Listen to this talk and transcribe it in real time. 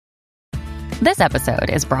This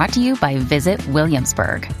episode is brought to you by Visit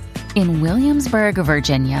Williamsburg. In Williamsburg,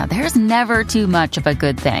 Virginia, there's never too much of a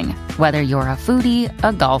good thing. Whether you're a foodie,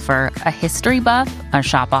 a golfer, a history buff, a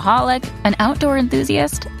shopaholic, an outdoor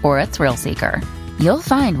enthusiast, or a thrill seeker, you'll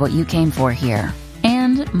find what you came for here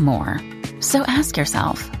and more. So ask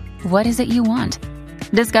yourself, what is it you want?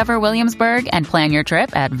 Discover Williamsburg and plan your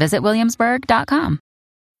trip at visitwilliamsburg.com.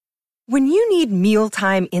 When you need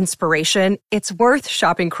mealtime inspiration, it's worth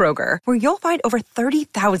shopping Kroger, where you'll find over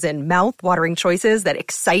 30,000 mouth-watering choices that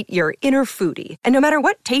excite your inner foodie. And no matter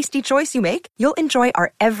what tasty choice you make, you'll enjoy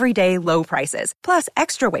our everyday low prices, plus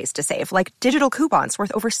extra ways to save, like digital coupons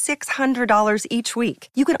worth over $600 each week.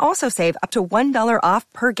 You can also save up to $1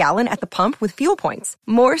 off per gallon at the pump with fuel points.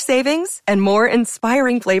 More savings and more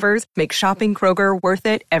inspiring flavors make shopping Kroger worth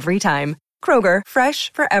it every time. Kroger,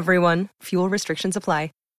 fresh for everyone. Fuel restrictions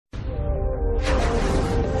apply.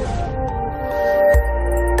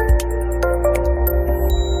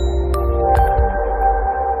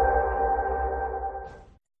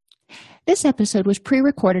 This episode was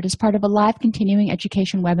pre-recorded as part of a live continuing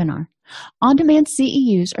education webinar. On-demand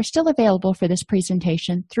CEUs are still available for this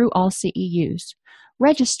presentation through All CEUs.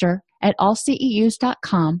 Register at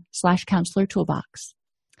allceus.com/counselor toolbox.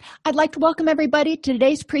 I'd like to welcome everybody to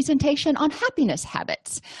today's presentation on happiness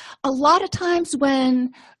habits. A lot of times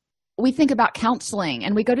when we think about counseling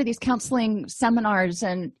and we go to these counseling seminars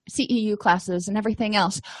and CEU classes and everything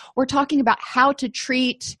else, we're talking about how to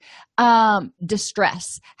treat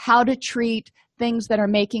distress, how to treat things that are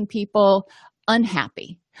making people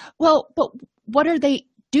unhappy. Well, but what are they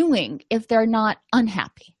doing if they're not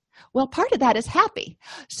unhappy? Well, part of that is happy.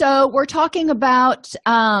 So we're talking about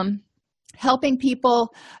helping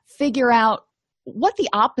people figure out what the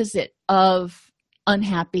opposite of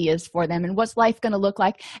unhappy is for them and what's life going to look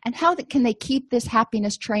like and how can they keep this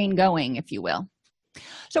happiness train going, if you will.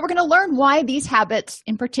 So we're going to learn why these habits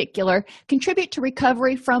in particular contribute to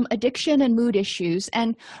recovery from addiction and mood issues.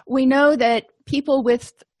 And we know that people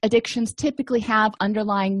with addictions typically have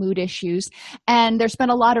underlying mood issues. And there's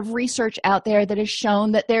been a lot of research out there that has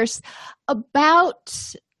shown that there's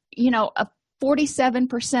about, a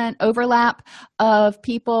 47% overlap of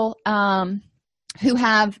people who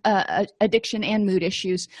have addiction and mood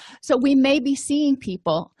issues. So we may be seeing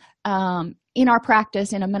people in our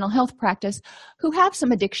practice, in a mental health practice, who have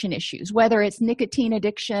some addiction issues, whether it's nicotine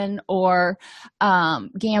addiction or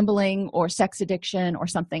gambling or sex addiction or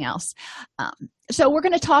something else. So we're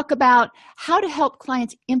going to talk about how to help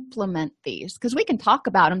clients implement these, because we can talk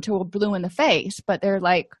about them till we're blue in the face, but they're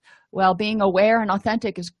like, well, being aware and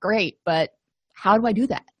authentic is great, but how do I do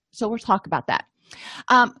that? So we'll talk about that.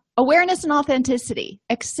 Awareness and authenticity,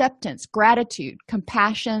 acceptance, gratitude,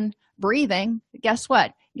 compassion, breathing. Guess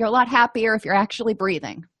what? You're a lot happier if you're actually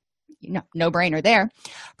breathing. No brainer there.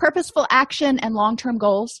 Purposeful action and long-term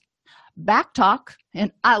goals. Back talk,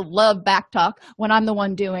 and I love back talk when I'm the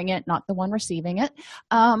one doing it, not the one receiving it.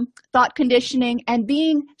 Thought conditioning and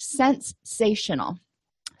being sensational.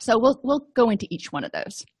 So we'll go into each one of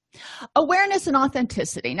those. Awareness and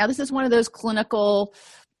authenticity. Now, this is one of those clinical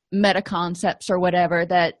meta concepts or whatever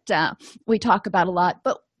that we talk about a lot,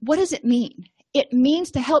 but what does it mean? It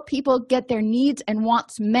means to help people get their needs and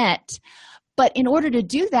wants met, but in order to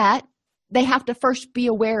do that, they have to first be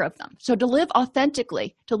aware of them. So to live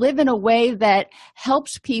authentically, to live in a way that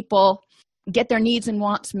helps people get their needs and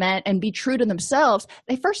wants met and be true to themselves,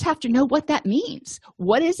 they first have to know what that means.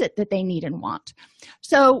 What is it that they need and want?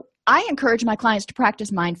 So I encourage my clients to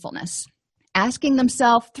practice mindfulness, asking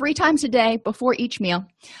themselves 3 times a day before each meal.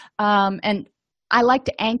 And I like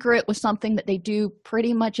to anchor it with something that they do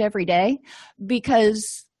pretty much every day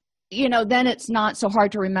because, then it's not so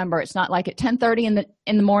hard to remember. It's not like at 10:30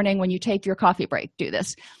 in the morning when you take your coffee break, do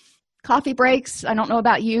this. Coffee breaks, I don't know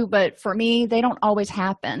about you, but for me, they don't always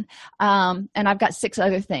happen. And I've got 6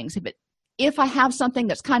 other things. If I have something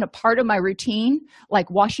that's kind of part of my routine,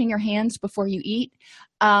 like washing your hands before you eat,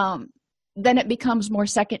 then it becomes more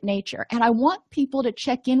second nature. And I want people to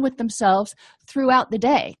check in with themselves throughout the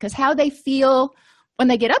day because how they feel when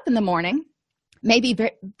they get up in the morning may be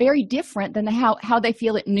very, very different than how they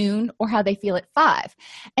feel at noon or how they feel at 5.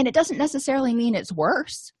 And it doesn't necessarily mean it's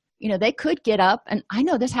worse. They could get up, and I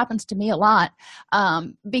know this happens to me a lot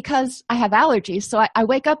because I have allergies. So I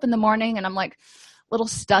wake up in the morning and I'm like a little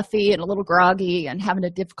stuffy and a little groggy and having a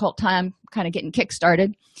difficult time kind of getting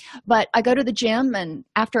kick-started. But I go to the gym, and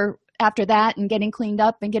after that and getting cleaned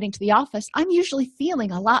up and getting to the office, I'm usually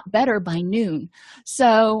feeling a lot better by noon.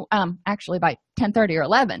 So actually by 10:30 or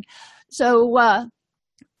 11. So,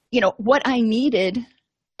 what I needed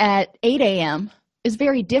at 8 a.m. is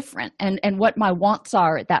very different and what my wants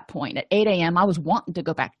are at that point. At 8 a.m., I was wanting to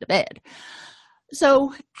go back to bed.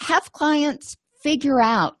 So have clients figure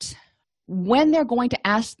out when they're going to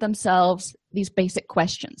ask themselves these basic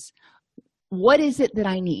questions. What is it that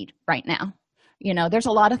I need right now? There's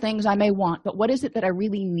a lot of things I may want, but what is it that I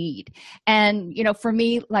really need? And, for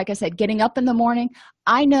me, like I said, getting up in the morning,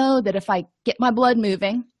 I know that if I get my blood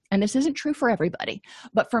moving, and this isn't true for everybody,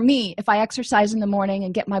 but for me, if I exercise in the morning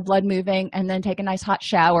and get my blood moving and then take a nice hot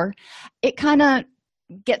shower, it kind of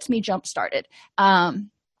gets me jump started.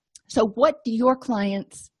 So what do your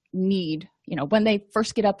clients need, when they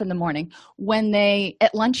first get up in the morning, when they,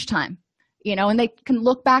 at lunchtime, and they can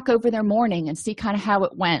look back over their morning and see kind of how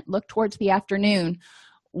it went, look towards the afternoon,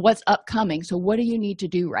 what's upcoming. So what do you need to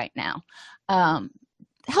do right now?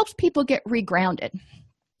 Helps people get regrounded.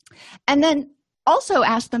 And then also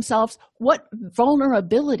ask themselves what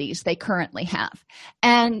vulnerabilities they currently have.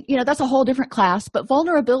 And, that's a whole different class, but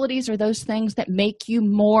vulnerabilities are those things that make you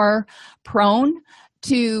more prone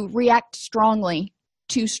to react strongly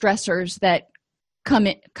to stressors that come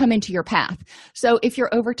into your path. So if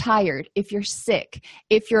you're overtired, if you're sick,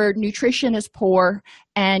 if your nutrition is poor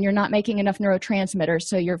and you're not making enough neurotransmitters,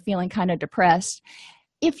 so you're feeling kind of depressed,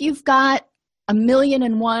 if you've got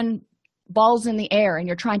 1,000,001 balls in the air and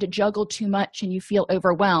you're trying to juggle too much and you feel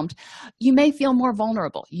overwhelmed, you may feel more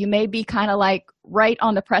vulnerable. You may be kind of like right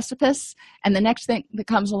on the precipice, and the next thing that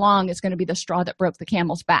comes along is going to be the straw that broke the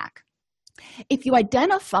camel's back. If you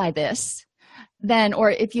identify this, then,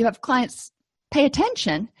 or if you have clients pay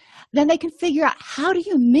attention, then they can figure out, how do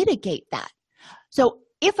you mitigate that? So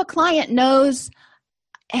if a client knows,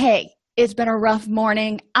 hey, it's been a rough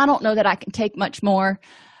morning, I don't know that I can take much more,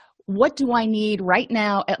 what do I need right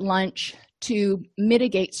now at lunch to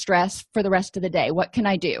mitigate stress for the rest of the day? What can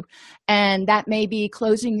I do? And that may be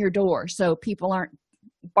closing your door so people aren't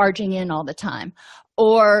barging in all the time.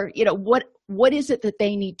 Or, what is it that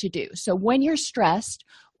they need to do? So when you're stressed,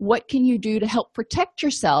 what can you do to help protect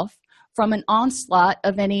yourself from an onslaught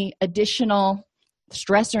of any additional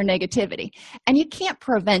stress or negativity? And you can't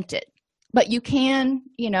prevent it, but you can,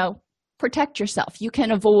 protect yourself. You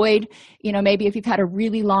can avoid, maybe if you've had a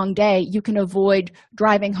really long day, you can avoid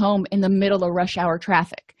driving home in the middle of rush hour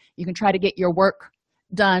traffic. You can try to get your work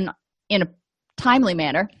done in a timely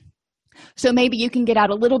manner. So maybe you can get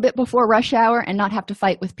out a little bit before rush hour and not have to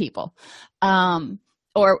fight with people.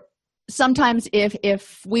 Or sometimes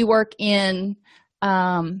if we work in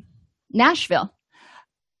Nashville,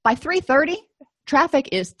 by 3:30, traffic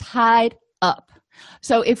is tied up.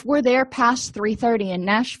 So if we're there past 3:30 in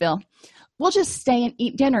Nashville, we'll just stay and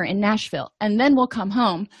eat dinner in Nashville, and then we'll come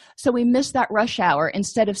home. So we miss that rush hour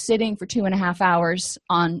instead of sitting for 2.5 hours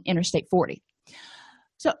on Interstate 40.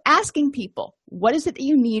 So asking people, what is it that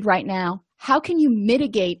you need right now? How can you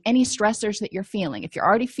mitigate any stressors that you're feeling? If you're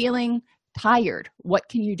already feeling tired, what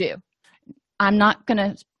can you do? I'm not going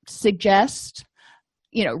to suggest,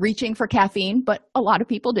 reaching for caffeine, but a lot of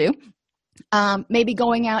people do. Maybe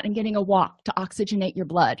going out and getting a walk to oxygenate your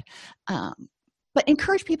blood. But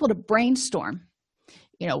encourage people to brainstorm,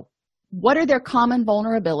 what are their common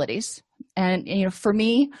vulnerabilities? And, for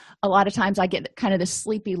me, a lot of times I get kind of this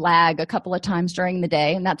sleepy lag a couple of times during the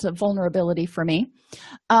day, and that's a vulnerability for me.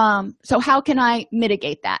 So how can I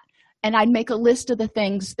mitigate that? And I'd make a list of the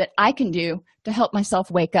things that I can do to help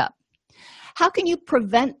myself wake up. How can you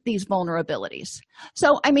prevent these vulnerabilities?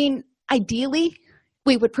 So, ideally,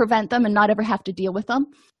 we would prevent them and not ever have to deal with them.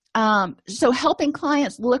 So helping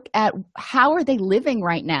clients look at, how are they living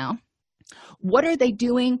right now? What are they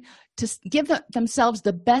doing to give themselves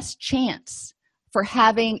the best chance for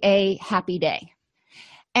having a happy day?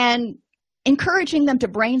 And encouraging them to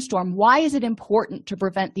brainstorm, why is it important to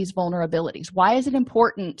prevent these vulnerabilities? Why is it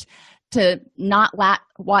important to not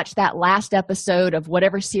watch that last episode of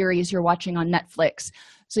whatever series you're watching on Netflix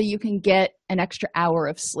so you can get an extra hour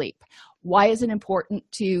of sleep? Why is it important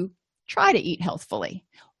to try to eat healthfully?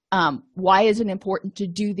 Why is it important to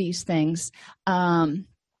do these things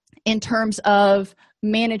in terms of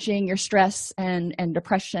managing your stress and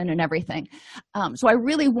depression and everything? So I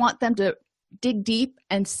really want them to dig deep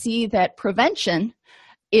and see that prevention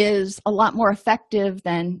is a lot more effective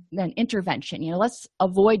than intervention. Let's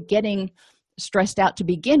avoid getting stressed out to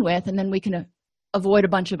begin with, and then we can avoid a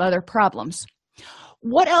bunch of other problems.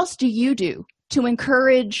 What else do you do to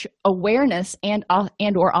encourage awareness and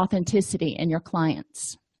or authenticity in your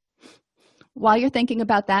clients? While you're thinking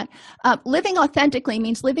about that, living authentically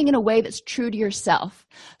means living in a way that's true to yourself.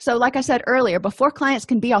 So like I said earlier, before clients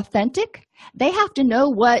can be authentic, they have to know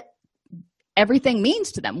what everything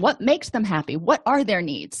means to them. What makes them happy? What are their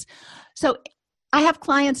needs? So I have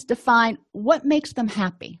clients define what makes them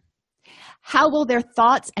happy. How will their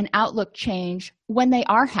thoughts and outlook change when they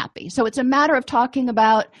are happy? So it's a matter of talking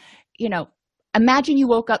about, imagine you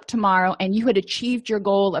woke up tomorrow and you had achieved your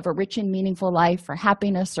goal of a rich and meaningful life or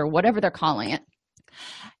happiness or whatever they're calling it.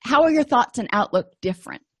 How are your thoughts and outlook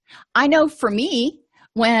different? I know for me,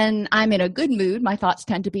 when I'm in a good mood, my thoughts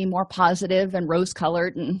tend to be more positive and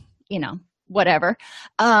rose-colored and, whatever.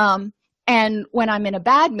 And when I'm in a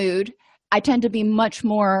bad mood, I tend to be much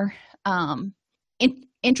more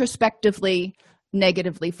introspectively,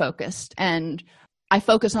 negatively focused. And I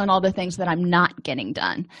focus on all the things that I'm not getting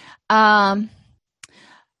done.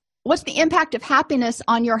 What's the impact of happiness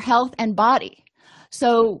on your health and body?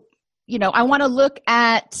 So, I want to look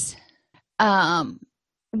at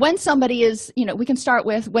when somebody is, we can start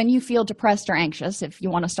with when you feel depressed or anxious, if you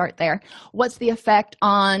want to start there. What's the effect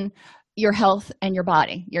on your health and your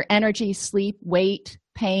body, your energy, sleep, weight,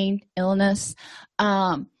 pain, illness?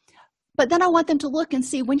 But then I want them to look and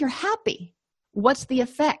see when you're happy, what's the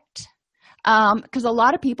effect? Because a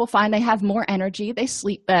lot of people find they have more energy, they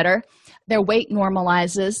sleep better, their weight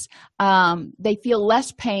normalizes, they feel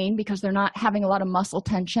less pain because they're not having a lot of muscle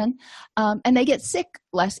tension, and they get sick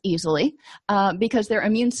less easily because their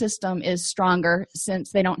immune system is stronger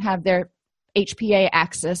since they don't have their HPA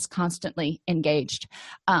axis constantly engaged.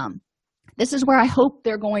 This is where I hope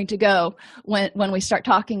they're going to go when we start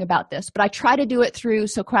talking about this, but I try to do it through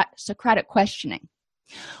Socratic questioning.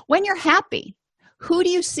 When you're happy, who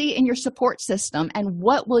do you see in your support system, and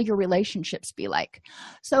what will your relationships be like?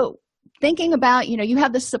 So thinking about, you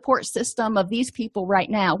have this support system of these people right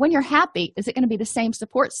now. When you're happy, is it going to be the same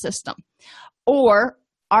support system? Or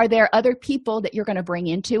are there other people that you're going to bring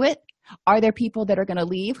into it? Are there people that are going to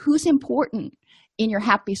leave? Who's important in your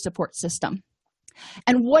happy support system?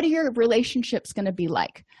 And what are your relationships going to be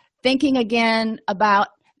like? Thinking again about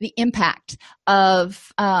the impact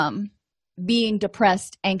of being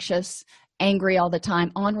depressed, anxious, angry all the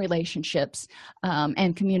time on relationships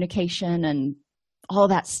and communication and all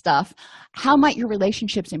that stuff. How might your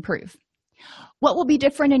relationships improve? What will be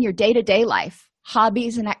different in your day-to-day life,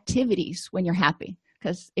 hobbies and activities when you're happy?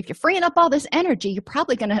 Because if you're freeing up all this energy, you're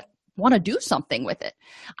probably going to want to do something with it.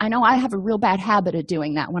 I know I have a real bad habit of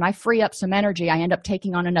doing that. When I free up some energy, I end up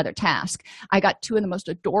taking on another task. I got 2 of the most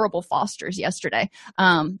adorable Fosters yesterday,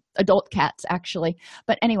 adult cats actually.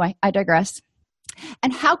 But anyway, I digress.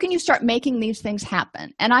 And how can you start making these things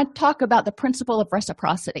happen? And I talk about the principle of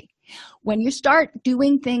reciprocity. When you start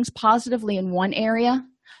doing things positively in one area,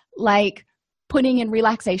 like putting in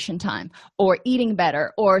relaxation time or eating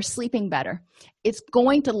better or sleeping better, it's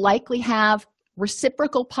going to likely have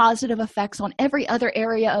reciprocal positive effects on every other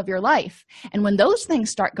area of your life. And when those things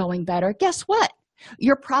start going better, guess what?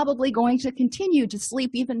 You're probably going to continue to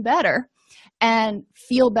sleep even better and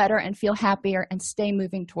feel better and feel happier and stay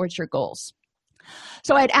moving towards your goals.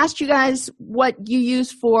 So I'd asked you guys what you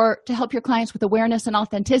use to help your clients with awareness and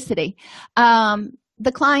authenticity.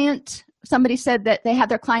 Somebody said that they have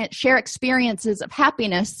their clients share experiences of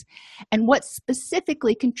happiness and what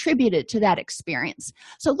specifically contributed to that experience.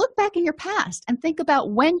 So look back in your past and think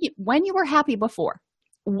about when you were happy before.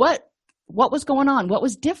 What was going on? What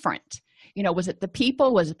was different? Was it the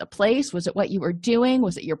people? Was it the place? Was it what you were doing?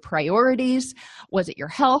 Was it your priorities? Was it your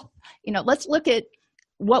health? Let's look at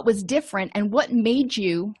what was different and what made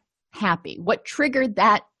you happy. What triggered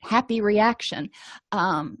that happy reaction?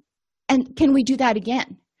 And can we do that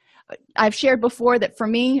again? I've shared before that for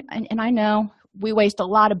me, and I know we waste a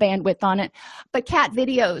lot of bandwidth on it, but cat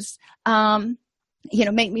videos,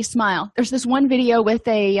 make me smile. There's this one video with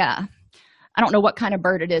I don't know what kind of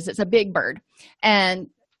bird it is. It's a big bird. And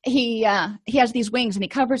he has these wings and he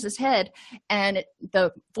covers his head and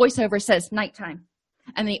the voiceover says nighttime.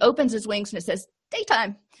 And then he opens his wings and it says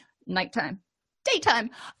daytime, nighttime, daytime.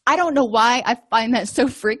 I don't know why I find that so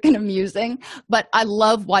freaking amusing, but I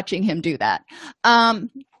love watching him do that.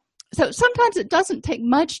 So sometimes it doesn't take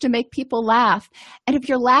much to make people laugh. And if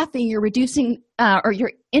you're laughing, you're reducing or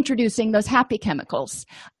you're introducing those happy chemicals.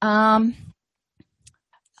 Another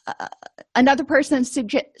person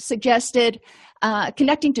suggested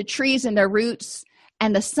connecting to trees and their roots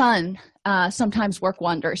and the sun sometimes work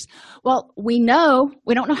wonders. Well, we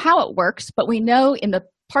don't know how it works, but we know in the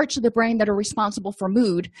parts of the brain that are responsible for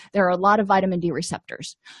mood, there are a lot of vitamin D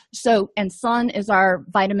receptors. And sun is our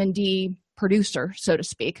vitamin D producer, so to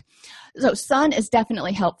speak. So sun is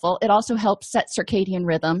definitely helpful. It also helps set circadian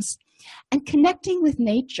rhythms. And connecting with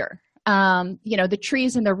nature, the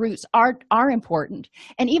trees and the roots are important.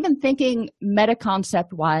 And even thinking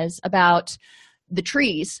meta-concept-wise about the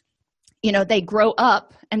trees, they grow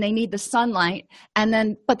up and they need the sunlight,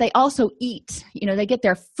 but they also eat. They get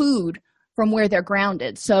their food from where they're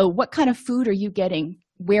grounded. So what kind of food are you getting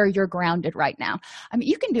where you're grounded right now? I mean,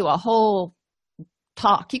 you can do a whole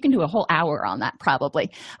talk. You can do a whole hour on that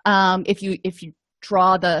probably. If you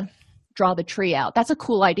draw the tree out. That's a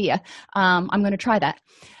cool idea. I'm going to try that.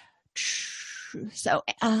 So,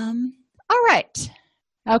 all right.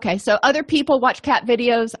 Okay, so other people watch cat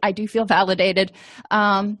videos. I do feel validated.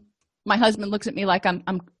 My husband looks at me like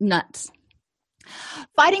I'm nuts.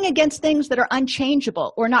 Fighting against things that are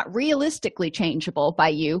unchangeable or not realistically changeable by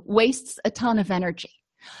you wastes a ton of energy.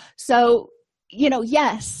 So,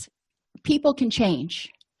 yes, people can change.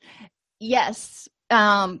 Yes,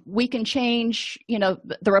 we can change.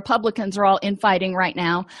 The Republicans are all infighting right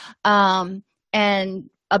now, and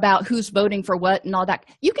about who's voting for what and all that.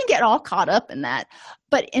 You can get all caught up in that.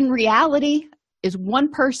 But in reality, is one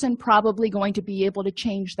person probably going to be able to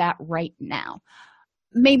change that right now?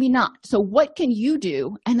 Maybe not. So what can you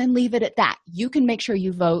do? And then leave it at that. You can make sure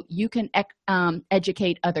you vote. You can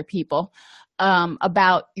educate other people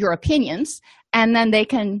about your opinions, and then they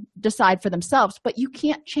can decide for themselves. But you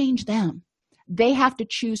can't change them. They have to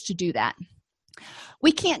choose to do that.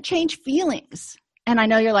 We can't change feelings. And I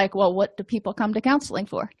know you're like, well, what do people come to counseling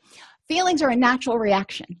for? Feelings are a natural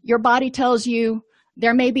reaction. Your body tells you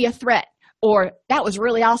there may be a threat, or that was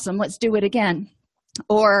really awesome, let's do it again,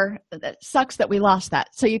 or it sucks that we lost that.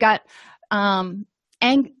 So you got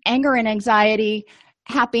anger and anxiety,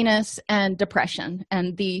 happiness and depression,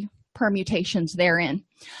 and the permutations therein.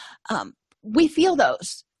 We feel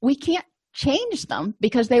those. We can't change them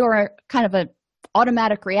because they were kind of an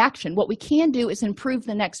automatic reaction. What we can do is improve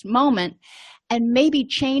the next moment and maybe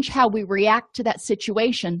change how we react to that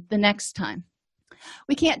situation the next time.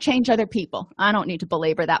 We can't change other people. I don't need to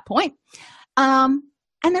belabor that point. And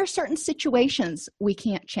there are certain situations we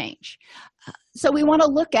can't change. So we want to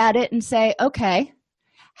look at it and say, okay,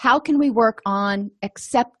 how can we work on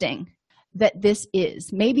accepting that this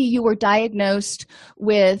is? Maybe you were diagnosed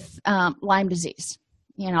with Lyme disease.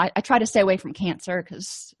 I try to stay away from cancer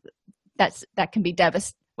because that can be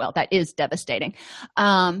that is devastating.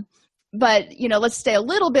 But, let's stay a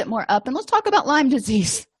little bit more up and let's talk about Lyme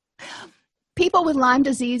disease. People with Lyme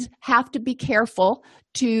disease have to be careful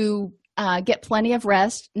to get plenty of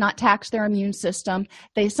rest, not tax their immune system.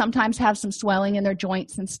 They sometimes have some swelling in their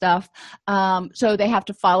joints and stuff. So they have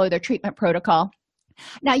to follow their treatment protocol.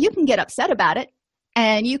 Now, you can get upset about it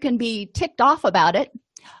and you can be ticked off about it,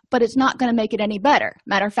 but it's not going to make it any better.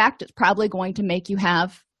 Matter of fact, it's probably going to make you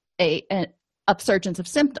have an upsurgence of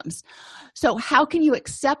symptoms. So how can you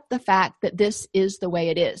accept the fact that this is the way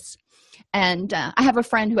it is? And I have a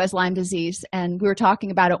friend who has Lyme disease, and we were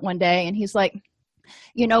talking about it one day, and he's like,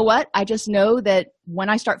 you know what? I just know that when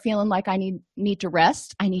I start feeling like I need to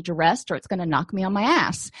rest, I need to rest, or it's going to knock me on my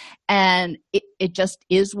ass. And it just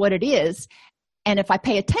is what it is. And if I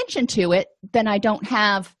pay attention to it, then I don't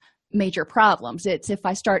have major problems. It's if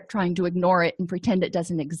I start trying to ignore it and pretend it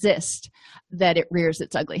doesn't exist that it rears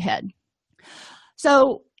its ugly head.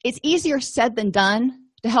 So it's easier said than done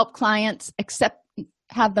to help clients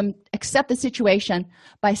have them accept the situation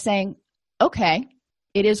by saying, okay,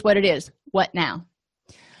 it is what it is. What now?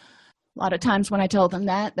 A lot of times when I tell them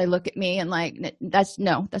that, they look at me and like, that's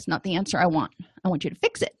not the answer I want. I want you to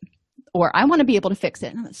fix it. Or I want to be able to fix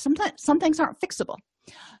it. Sometimes some things aren't fixable.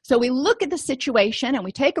 So we look at the situation and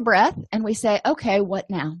we take a breath and we say, okay, what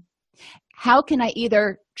now? How can I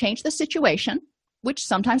either change the situation, which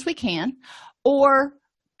sometimes we can, or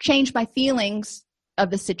change my feelings of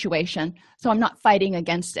the situation so I'm not fighting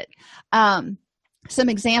against it? Some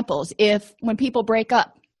examples, when people break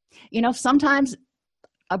up, sometimes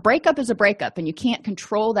a breakup is a breakup and you can't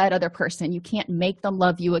control that other person. You can't make them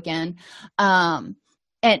love you again.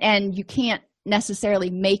 And you can't necessarily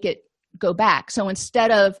make it go back. So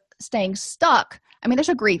instead of staying stuck, there's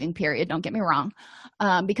a grieving period, don't get me wrong,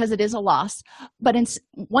 because it is a loss. But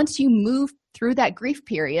once you move through that grief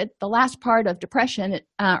period, the last part of depression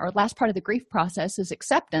or last part of the grief process is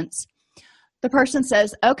acceptance. The person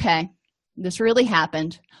says, okay, this really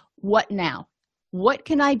happened. What now? What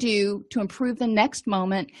can I do to improve the next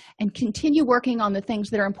moment and continue working on the things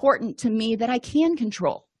that are important to me that I can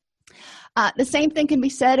control? The same thing can be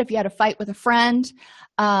said if you had a fight with a friend.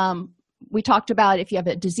 We talked about if you have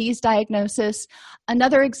a disease diagnosis.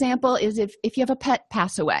 Another example is if you have a pet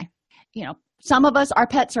pass away. Some of us, our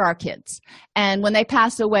pets are our kids. And when they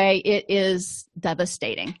pass away, it is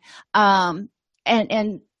devastating.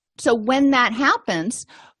 And so when that happens,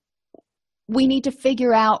 we need to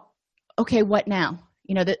figure out, okay, what now?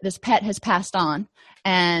 This pet has passed on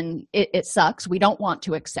and it sucks. We don't want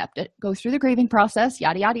to accept it. Go through the grieving process,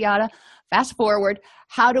 yada, yada, yada. Fast forward.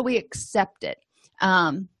 How do we accept it?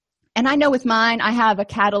 And I know with mine, I have a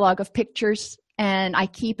catalog of pictures and I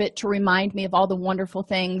keep it to remind me of all the wonderful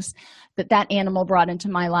things that that animal brought into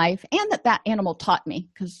my life and that that animal taught me,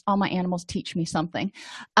 because all my animals teach me something.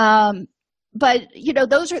 But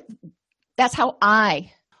that's how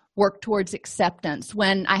I work towards acceptance.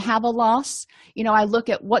 When I have a loss, I look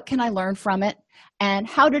at what can I learn from it, and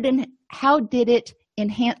how did it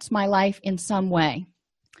enhance my life in some way.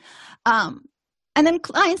 And then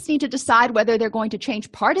clients need to decide whether they're going to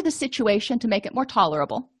change part of the situation to make it more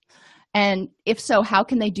tolerable. And if so, how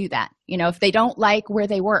can they do that? If they don't like where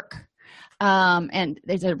they work, and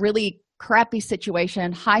there's a really crappy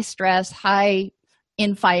situation, high stress, high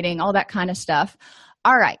infighting, all that kind of stuff.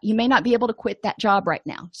 All right, you may not be able to quit that job right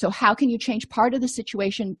now. So how can you change part of the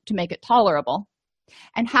situation to make it tolerable?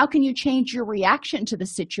 And how can you change your reaction to the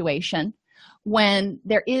situation when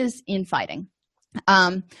there is infighting?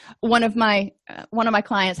 One of my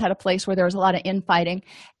clients had a place where there was a lot of infighting,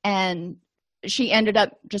 and she ended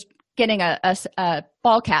up just getting a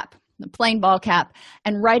ball cap, a plain ball cap,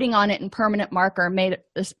 and writing on it in permanent marker, made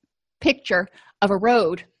this picture of a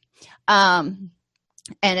road, and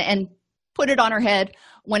put it on her head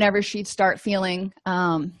whenever she'd start feeling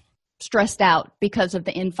stressed out because of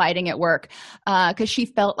the infighting at work, because she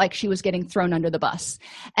felt like she was getting thrown under the bus.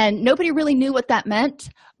 And nobody really knew what that meant,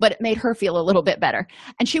 but it made her feel a little bit better.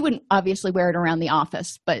 And she wouldn't obviously wear it around the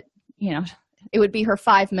office, but it would be her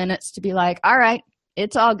 5 minutes to be like, all right,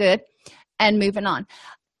 it's all good, and moving on.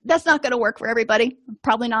 That's not going to work for everybody,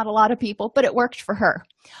 probably not a lot of people, but it worked for her.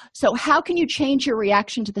 So how can you change your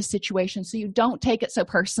reaction to the situation so you don't take it so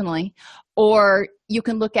personally, or you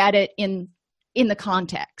can look at it in the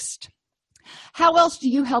context? How else do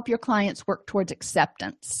you help your clients work towards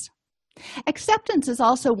acceptance? Acceptance is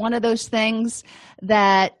also one of those things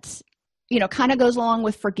that, kind of goes along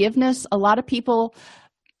with forgiveness. A lot of people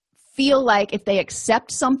feel like if they accept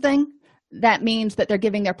something, that means that they're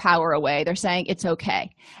giving their power away. They're saying it's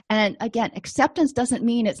okay. And again, acceptance doesn't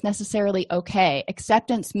mean it's necessarily okay.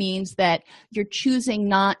 Acceptance means that you're choosing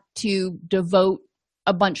not to devote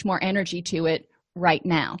a bunch more energy to it right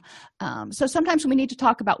now. So sometimes we need to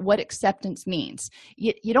talk about what acceptance means.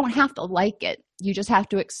 You don't have to like it. You just have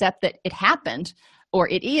to accept that it happened, or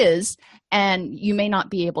it is, and you may not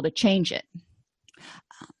be able to change it.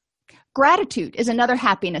 Gratitude is another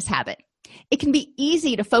happiness habit. It can be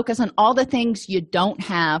easy to focus on all the things you don't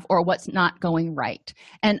have or what's not going right.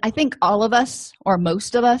 And I think all of us, or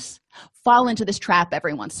most of us, fall into this trap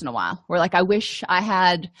every once in a while. We're like, I wish I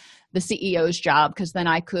had the CEO's job, because then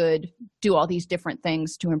I could do all these different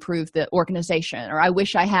things to improve the organization. Or I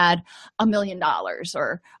wish I had $1 million,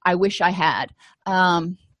 or I wish I had.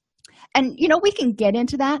 And, we can get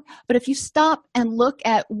into that. But if you stop and look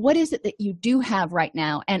at what is it that you do have right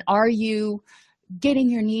now, and are you getting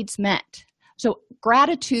your needs met? So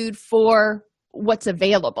gratitude for what's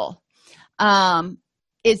available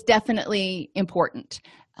is definitely important.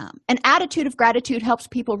 An attitude of gratitude helps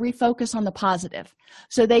people refocus on the positive,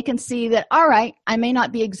 so they can see that, all right, I may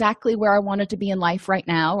not be exactly where I wanted to be in life right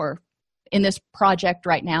now, or in this project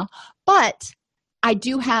right now, but I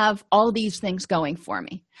do have all these things going for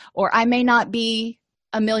me. Or I may not be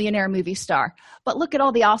a millionaire movie star, but look at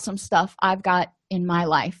all the awesome stuff I've got in my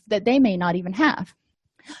life that they may not even have.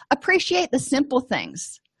 Appreciate the simple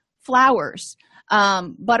things, flowers,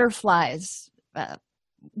 butterflies,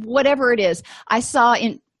 whatever it is. I saw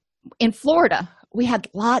in Florida, we had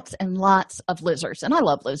lots and lots of lizards, and I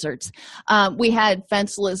love lizards. We had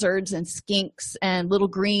fence lizards and skinks and little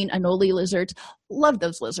green anole lizards. Love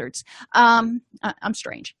those lizards. I'm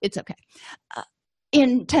strange. It's okay.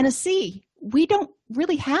 In Tennessee, we don't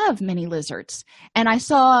really have many lizards, and I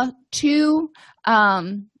saw two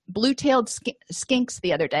blue-tailed skinks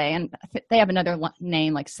the other day, and they have another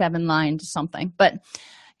name, like seven-lined something, but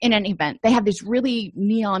in any event, they have this really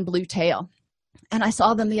neon blue tail. And I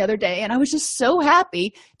saw them the other day, and I was just so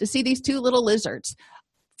happy to see these two little lizards,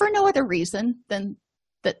 for no other reason than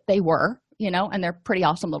that they were, and they're pretty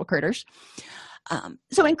awesome little critters.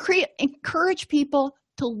 So encourage people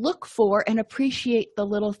to look for and appreciate the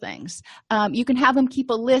little things. You can have them keep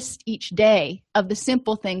a list each day of the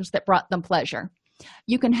simple things that brought them pleasure.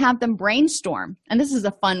 You can have them brainstorm, and this is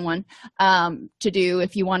a fun one to do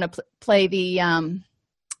if you want to play the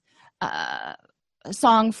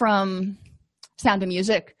song from Sound of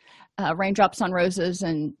Music, Raindrops on Roses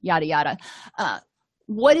and yada yada.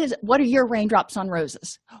 What are your raindrops on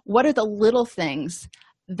roses? What are the little things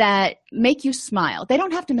that make you smile? They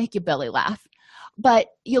don't have to make you belly laugh, but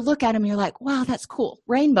you look at them and you're like, wow, that's cool.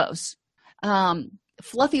 Rainbows.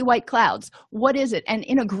 fluffy white clouds. What is it? And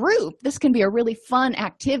in a group, this can be a really fun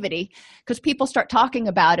activity because people start talking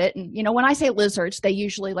about it. And, when I say lizards, they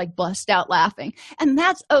usually like bust out laughing. And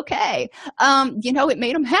that's okay. It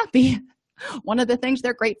made them happy. One of the things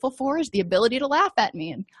they're grateful for is the ability to laugh at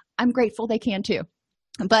me. And I'm grateful they can too.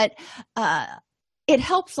 But it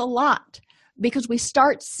helps a lot because we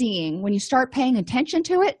start seeing, when you start paying attention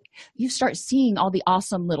to it, you start seeing all the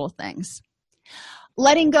awesome little things.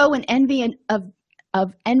 Letting go and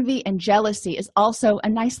of envy and jealousy is also a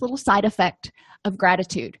nice little side effect of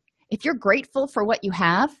gratitude. If you're grateful for what you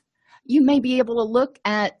have, you may be able to look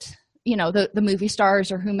at, the movie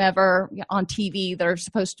stars or whomever on TV that are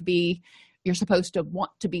you're supposed to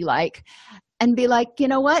want to be like, and be like, you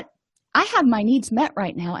know what? I have my needs met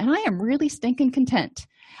right now, and I am really stinking content.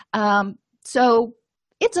 So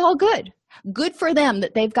it's all good. Good for them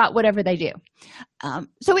that they've got whatever they do.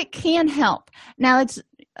 So it can help. Now,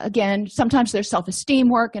 again, sometimes there's self-esteem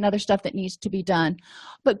work and other stuff that needs to be done.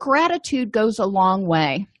 But gratitude goes a long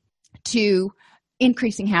way to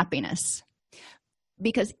increasing happiness.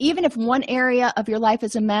 Because even if one area of your life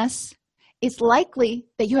is a mess, it's likely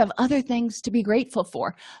that you have other things to be grateful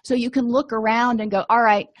for. So you can look around and go, all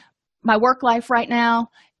right, my work life right now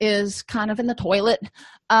is kind of in the toilet.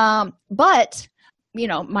 But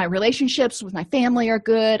my relationships with my family are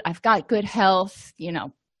good. I've got good health.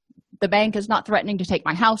 The bank is not threatening to take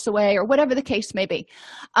my house away or whatever the case may be.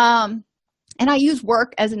 And I use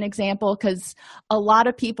work as an example because a lot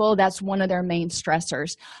of people, that's one of their main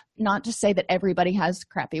stressors. Not to say that everybody has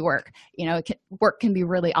crappy work. Work can be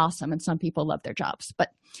really awesome and some people love their jobs. But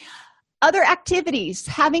other activities,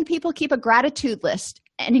 having people keep a gratitude list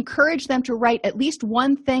and encourage them to write at least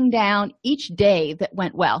one thing down each day that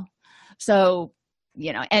went well. So,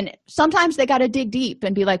 and sometimes they got to dig deep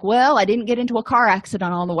and be like, well, I didn't get into a car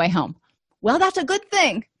accident on the way home. Well, that's a good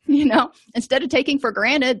thing. Instead of taking for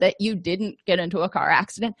granted that you didn't get into a car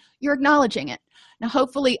accident, you're acknowledging it. Now,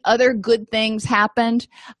 hopefully other good things happened,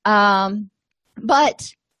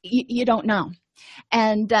 but you don't know.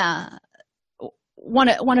 And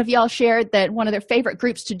one of y'all shared that one of their favorite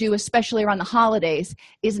groups to do, especially around the holidays,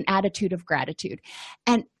 is an attitude of gratitude.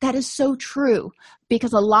 And that is so true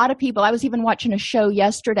because a lot of people, I was even watching a show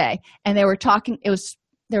yesterday and they were talking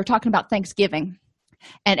about Thanksgiving,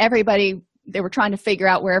 and they were trying to figure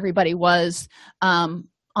out where everybody was on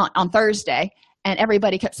Thursday. And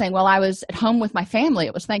everybody kept saying, well, I was at home with my family.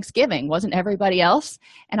 It was Thanksgiving. Wasn't everybody else?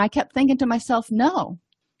 And I kept thinking to myself, no,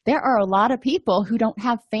 there are a lot of people who don't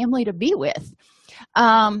have family to be with.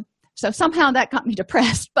 So somehow that got me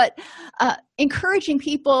depressed. But encouraging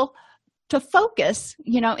people to focus,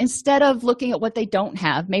 instead of looking at what they don't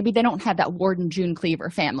have. Maybe they don't have that Ward and June Cleaver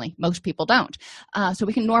family. Most people don't. So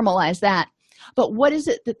we can normalize that. But what is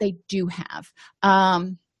it that they do have?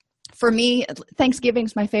 For me, Thanksgiving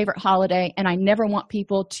is my favorite holiday, and I never want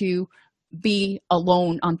people to be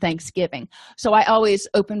alone on Thanksgiving. So I always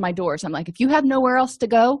open my doors. I'm like, if you have nowhere else to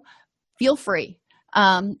go, feel free.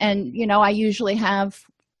 And, I usually have,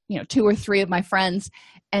 2 or 3 of my friends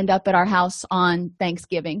end up at our house on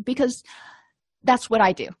Thanksgiving because that's what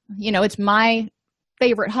I do. It's my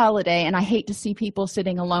favorite holiday, and I hate to see people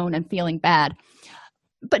sitting alone and feeling bad.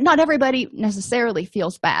 But not everybody necessarily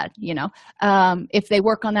feels bad, If they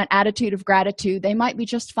work on that attitude of gratitude, they might be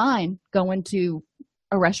just fine going to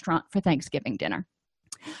a restaurant for Thanksgiving dinner.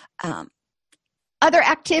 Other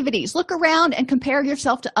activities, look around and compare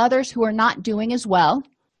yourself to others who are not doing as well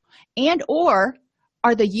and or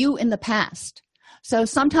are the you in the past. So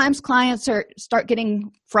sometimes clients start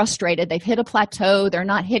getting frustrated. They've hit a plateau. They're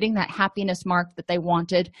not hitting that happiness mark that they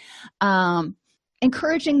wanted.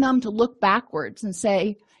 Encouraging them to look backwards and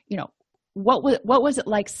say, what was it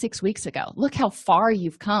like 6 weeks ago? Look how far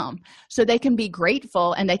you've come. So they can be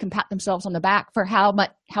grateful and they can pat themselves on the back for how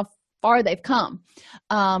far they've come,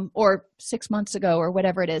 or 6 months ago or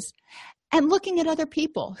whatever it is. And looking at other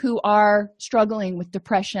people who are struggling with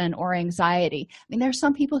depression or anxiety. I mean, there are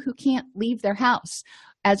some people who can't leave their house.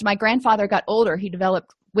 As my grandfather got older, he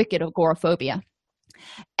developed wicked agoraphobia.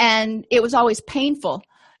 And it was always painful,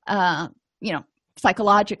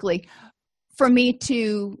 psychologically for me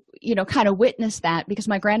to, kind of witness that because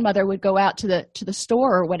my grandmother would go out to the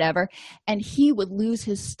store or whatever, and he would lose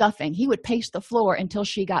his stuffing. He would pace the floor until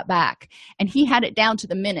she got back, and he had it down to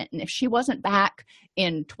the minute. And if she wasn't back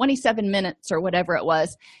in 27 minutes or whatever it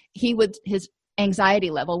was, his anxiety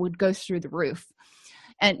level would go through the roof.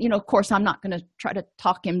 And, of course, I'm not going to try to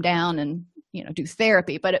talk him down and, do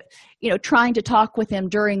therapy, but, trying to talk with him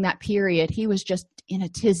during that period, he was just in a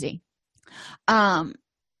tizzy.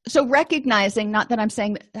 So recognizing, not that I'm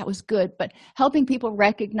saying that was good, but helping people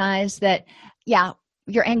recognize that, yeah,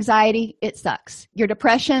 Your anxiety, it sucks. Your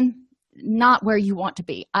depression, not where you want to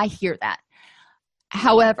be. I hear that.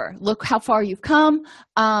 However, look how far you've come,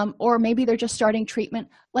 or maybe they're just starting treatment.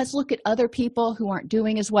 Let's look at other people who aren't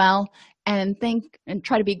doing as well and think and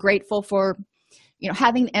try to be grateful for,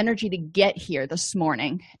 having the energy to get here this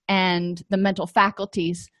morning and the mental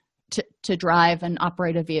faculties to drive and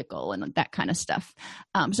operate a vehicle and that kind of stuff.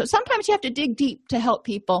 So sometimes you have to dig deep to help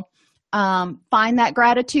people find that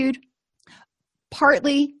gratitude,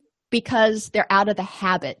 partly because they're out of the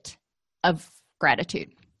habit of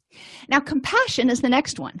gratitude. Now, compassion is the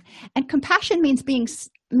next one. And compassion means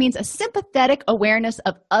a sympathetic awareness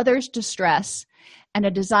of others' distress and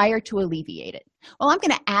a desire to alleviate it. Well, I'm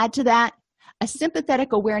going to add to that a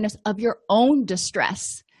sympathetic awareness of your own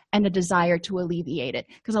distress and a desire to alleviate it.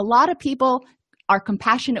 Because a lot of people are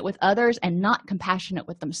compassionate with others and not compassionate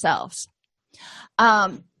with themselves.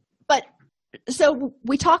 So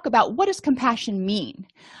we talk about, what does compassion mean?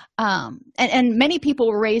 And many people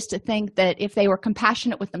were raised to think that if they were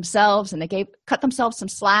compassionate with themselves and they cut themselves some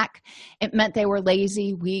slack, it meant they were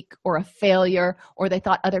lazy, weak, or a failure, or they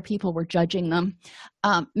thought other people were judging them.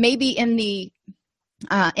 Maybe in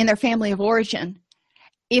their family of origin,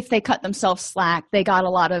 if they cut themselves slack, they got a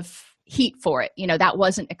lot of heat for it. That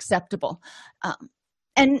wasn't acceptable.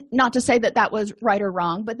 And not to say that that was right or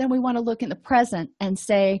wrong, but then we want to look in the present and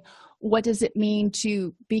say, what does it mean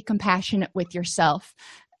to be compassionate with yourself?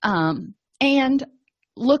 And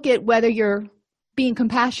look at whether you're being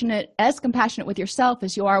compassionate with yourself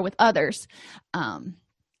as you are with others.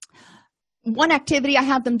 One activity I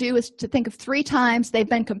have them do is to think of 3 times they've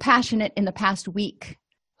been compassionate in the past week.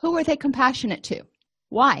 Who are they compassionate to?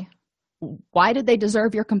 Why? Why did they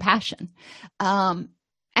deserve your compassion? And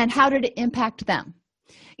how did it impact them?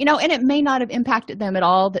 And it may not have impacted them at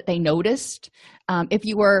all that they noticed. If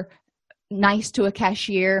you were nice to a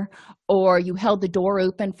cashier or you held the door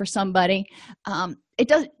open for somebody, it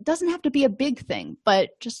doesn't have to be a big thing, but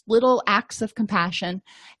just little acts of compassion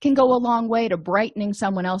can go a long way to brightening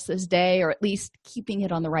someone else's day, or at least keeping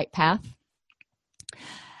it on the right path.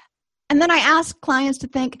 And then I ask clients to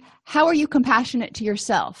think, how are you compassionate to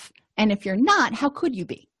yourself? And if you're not, how could you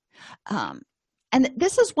be? And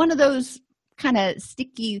this is one of those kind of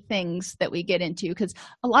sticky things that we get into, because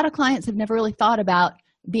a lot of clients have never really thought about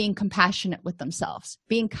being compassionate with themselves,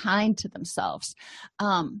 being kind to themselves.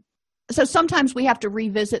 So sometimes we have to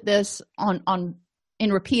revisit this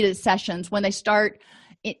in repeated sessions when they start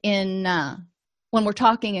when we're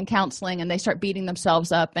talking and counseling and they start beating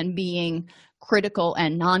themselves up and being critical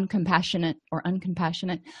and non-compassionate or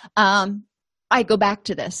uncompassionate. I go back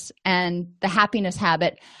to this and the happiness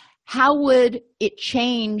habit. How would it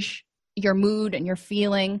change your mood and your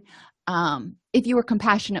feeling if you were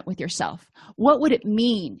compassionate with yourself? What would it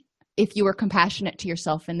mean if you were compassionate to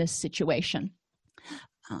yourself in this situation?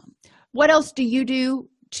 What else do you do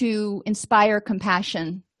to inspire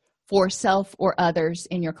compassion for self or others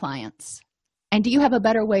in your clients? And do you have a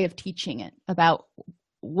better way of teaching it about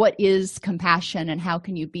what is compassion and how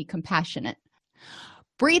can you be compassionate?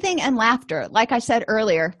 Breathing and laughter. Like I said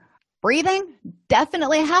earlier, breathing,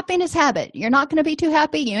 definitely a happiness habit. You're not going to be too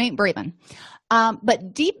happy, you ain't breathing.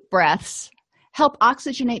 But deep breaths help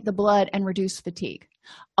oxygenate the blood and reduce fatigue.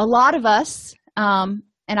 A lot of us,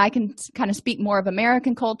 and I can kind of speak more of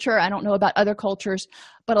American culture, I don't know about other cultures,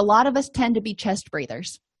 but a lot of us tend to be chest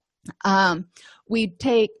breathers. We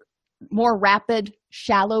take more rapid,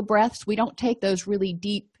 shallow breaths. We don't take those really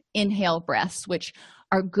deep inhale breaths, which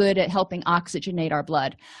are good at helping oxygenate our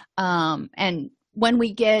blood. And when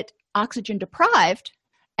we get oxygen deprived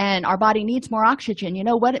and our body needs more oxygen, you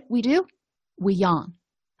know what we do? We yawn.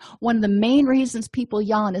 One of the main reasons people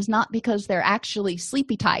yawn is not because they're actually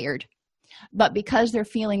sleepy tired, but because they're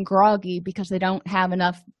feeling groggy because they don't have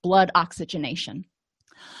enough blood oxygenation.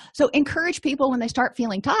 So encourage people when they start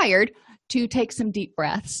feeling tired to take some deep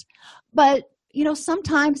breaths. But,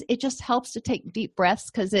 sometimes it just helps to take deep breaths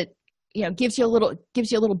because it, gives you a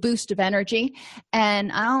little boost of energy.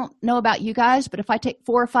 And I don't know about you guys, but if I take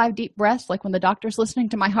 4 or 5 deep breaths, like when the doctor's listening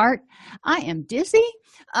to my heart, I am dizzy.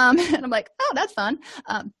 And I'm like, oh, that's fun.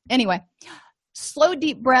 Anyway, slow,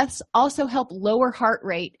 deep breaths also help lower heart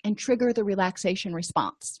rate and trigger the relaxation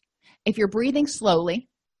response. If you're breathing slowly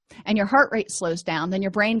and your heart rate slows down, then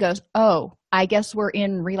your brain goes, oh, I guess we're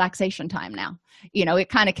in relaxation time now. It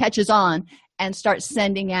kind of catches on and starts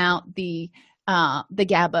sending out the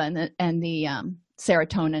GABA and the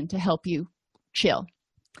serotonin to help you chill.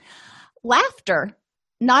 Laughter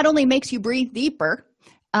not only makes you breathe deeper,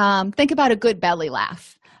 think about a good belly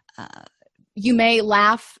laugh. You may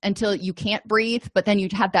laugh until you can't breathe, but then you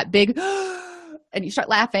have that big and you start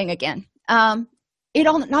laughing again.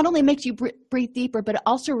 not only makes you breathe deeper, but it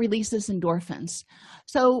also releases endorphins.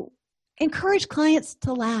 So encourage clients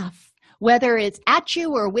to laugh, whether it's at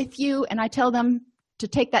you or with you. And I tell them to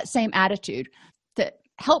take that same attitude, to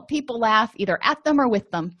help people laugh, either at them or with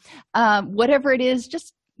them. Whatever it is,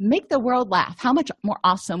 just make the world laugh. How much more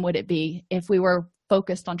awesome would it be if we were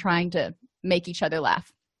focused on trying to make each other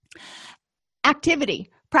laugh? Activity.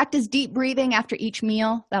 Practice deep breathing after each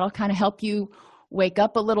meal. That'll kind of help you wake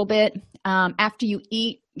up a little bit. After you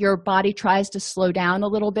eat, your body tries to slow down a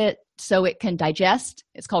little bit so it can digest.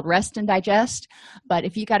 It's called rest and digest. But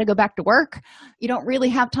if you got to go back to work, you don't really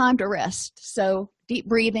have time to rest. So deep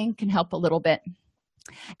breathing can help a little bit.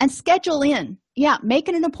 And schedule in. Yeah, make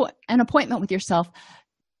an appointment with yourself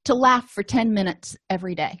to laugh for 10 minutes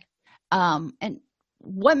every day. And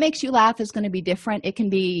what makes you laugh is going to be different. It can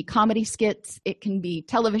be comedy skits. It can be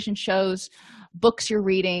television shows, books you're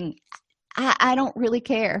reading. I don't really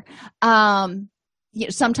care.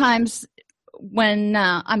 Sometimes when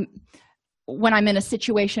I'm in a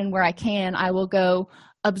situation where I will go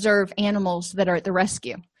observe animals that are at the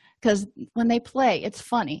rescue, because when they play, it's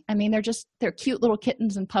funny. I mean, they're cute little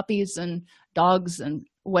kittens and puppies and dogs and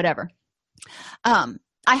whatever.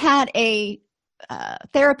 I had a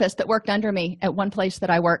therapist that worked under me at one place that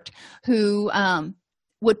I worked who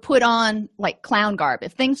would put on like clown garb.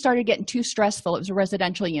 If things started getting too stressful, it was a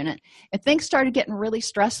residential unit. If things started getting really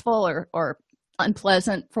stressful or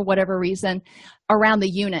unpleasant for whatever reason around the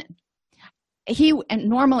unit,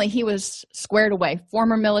 normally he was squared away,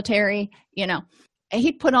 former military,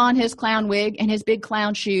 he'd put on his clown wig and his big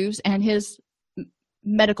clown shoes and his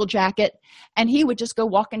medical jacket, and he would just go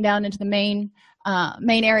walking down into the main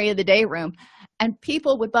area of the day room, and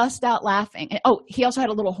people would bust out laughing. Oh, he also had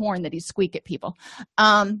a little horn that he'd squeak at people.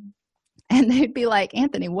 And they'd be like,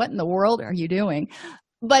 Anthony, what in the world are you doing?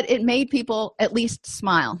 But it made people at least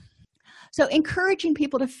smile. So encouraging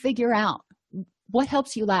people to figure out what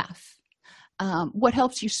helps you laugh, what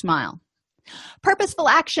helps you smile. Purposeful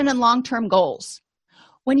action and long-term goals.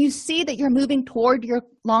 When you see that you're moving toward your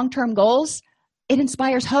long-term goals, it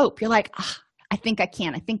inspires hope. You're like, I think I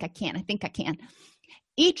can.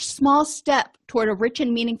 Each small step toward a rich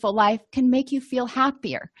and meaningful life can make you feel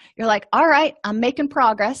happier. You're like, all right, I'm making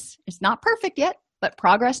progress. It's not perfect yet, but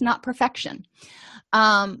progress, not perfection.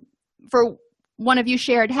 For one of you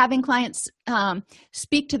shared, having clients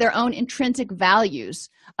speak to their own intrinsic values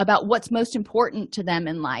about what's most important to them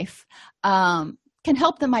in life can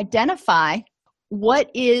help them identify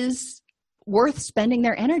what is worth spending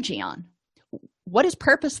their energy on. What is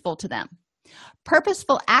purposeful to them?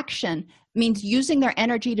 Purposeful action means using their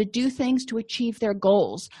energy to do things to achieve their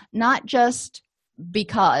goals, not just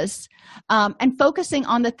because, and focusing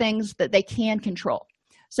on the things that they can control.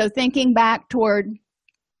 So thinking back toward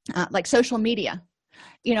like social media,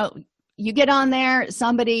 you get on there,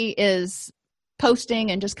 somebody is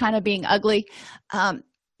posting and just kind of being ugly.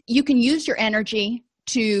 You can use your energy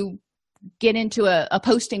to get into a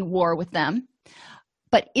posting war with them.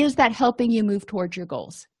 But is that helping you move towards your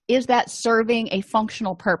goals? Is that serving a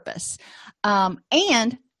functional purpose?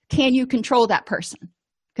 And can you control that person?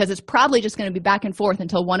 Because it's probably just going to be back and forth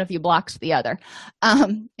until one of you blocks the other.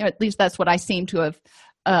 At least that's what I seem to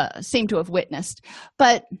have witnessed.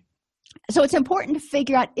 But so it's important to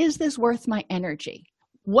figure out, is this worth my energy?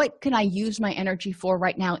 What can I use my energy for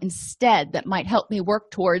right now instead that might help me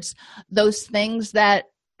work towards those things that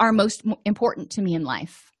are most important to me in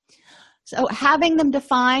life? So having them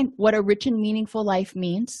define what a rich and meaningful life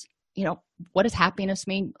means, what does happiness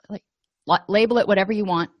mean? Like, label it whatever you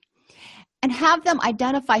want, and have them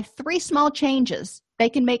identify 3 small changes they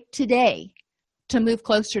can make today to move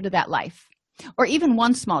closer to that life, or even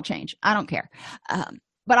 1 small change. I don't care.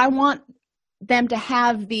 But I want them to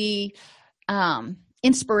have the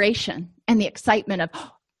inspiration and the excitement of,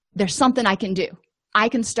 there's something I can do. I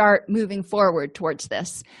can start moving forward towards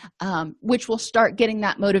this, which will start getting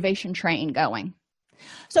that motivation train going.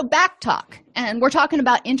 So back talk, and we're talking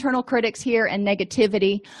about internal critics here and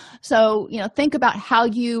negativity. So, think about how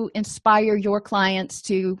you inspire your clients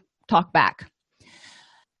to talk back.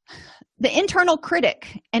 The internal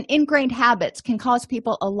critic and ingrained habits can cause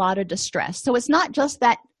people a lot of distress. So it's not just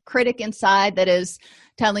that critic inside that is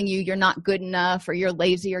telling you you're not good enough or you're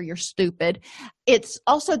lazy or you're stupid. It's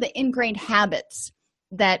also the ingrained habits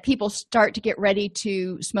that people start to get ready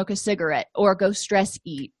to smoke a cigarette or go stress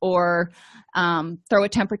eat or throw a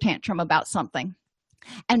temper tantrum about something.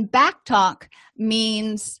 And back talk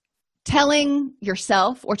means telling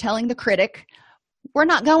yourself or telling the critic, we're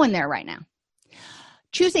not going there right now.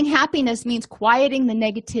 Choosing happiness means quieting the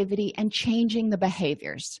negativity and changing the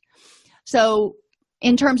behaviors. So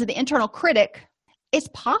in terms of the internal critic, it's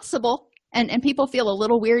possible And people feel a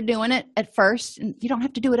little weird doing it at first, and you don't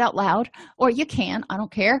have to do it out loud, or you can, I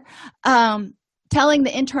don't care. Telling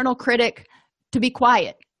the internal critic to be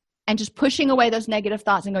quiet and just pushing away those negative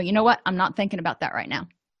thoughts and go, you know what, I'm not thinking about that right now.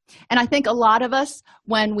 And I think a lot of us,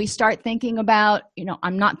 when we start thinking about,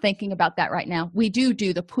 I'm not thinking about that right now, we do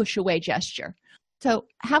the push away gesture. So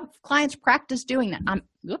have clients practice doing that.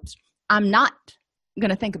 I'm not going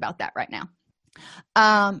to think about that right now.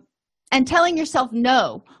 And telling yourself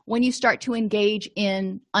no when you start to engage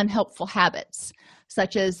in unhelpful habits,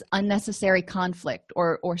 such as unnecessary conflict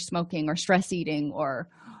or smoking or stress eating or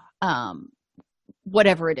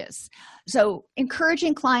whatever it is. So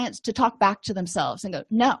encouraging clients to talk back to themselves and go,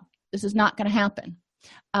 no, this is not going to happen.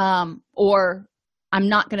 Or I'm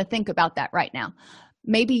not going to think about that right now.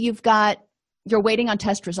 Maybe you're waiting on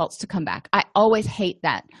test results to come back. I always hate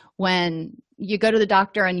that when you go to the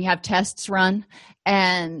doctor and you have tests run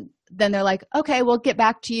and then they're like, okay, we'll get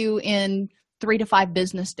back to you in 3 to 5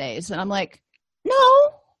 business days. And I'm like,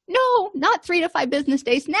 no, not 3 to 5 business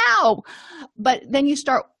days now. But then you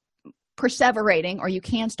start perseverating, or you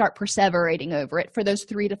can start perseverating over it for those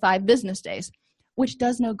 3 to 5 business days, which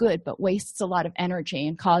does no good, but wastes a lot of energy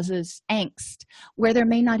and causes angst where there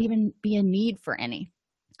may not even be a need for any.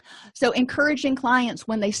 So encouraging clients,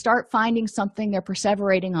 when they start finding something they're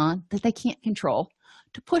perseverating on that they can't control,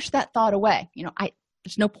 to push that thought away.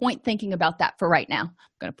 There's no point thinking about that for right now.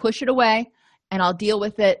 I'm going to push it away, and I'll deal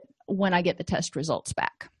with it when I get the test results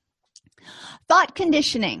back. Thought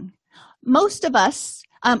conditioning. Most of us,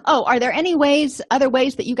 are there any other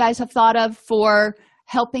ways that you guys have thought of for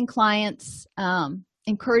helping clients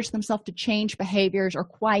encourage themselves to change behaviors or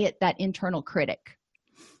quiet that internal critic?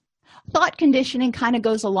 Thought conditioning kind of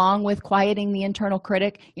goes along with quieting the internal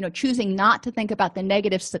critic, choosing not to think about the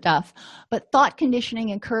negative stuff. But thought conditioning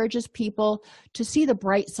encourages people to see the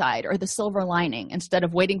bright side or the silver lining instead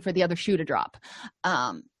of waiting for the other shoe to drop.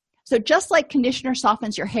 So just like conditioner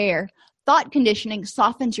softens your hair, thought conditioning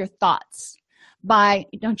softens your thoughts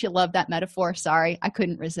don't you love that metaphor? Sorry, I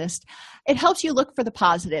couldn't resist. It helps you look for the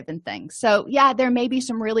positive in things. So yeah, there may be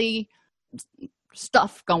some really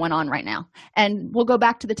stuff going on right now, and we'll go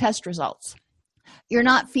back to the test results. You're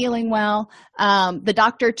not feeling well. The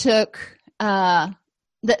doctor took the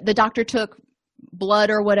doctor took blood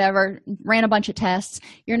or whatever, ran a bunch of tests.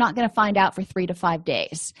 You're not going to find out for 3 to 5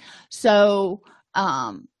 days. So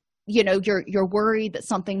you're worried that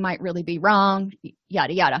something might really be wrong,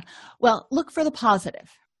 yada yada. Well, look for the positive.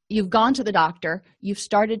 You've gone to the doctor, you've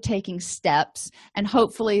started taking steps, and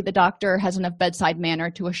hopefully the doctor has enough bedside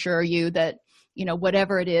manner to assure you that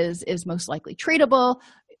whatever it is most likely treatable,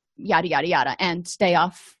 yada, yada, yada, and stay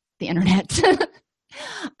off the internet.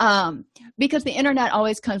 Because the internet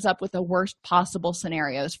always comes up with the worst possible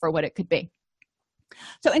scenarios for what it could be.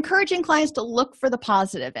 So encouraging clients to look for the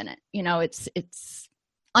positive in it. It's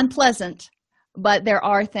unpleasant, but there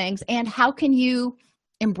are things. And how can you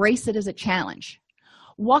embrace it as a challenge?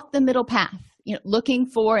 Walk the middle path, looking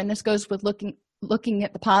for, and this goes with looking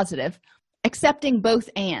at the positive, accepting both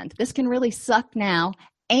and. This can really suck now,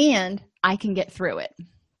 and I can get through it.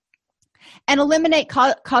 And eliminate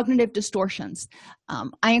cognitive distortions.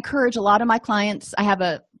 I encourage a lot of my clients, I have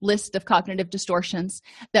a list of cognitive distortions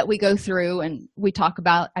that we go through and we talk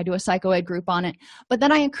about. I do a psychoed group on it. But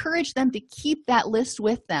then I encourage them to keep that list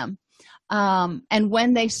with them. And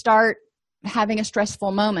when they start having a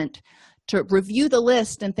stressful moment, to review the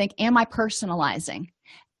list and think, am I personalizing?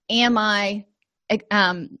 Am I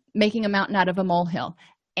making a mountain out of a molehill?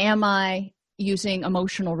 Am I using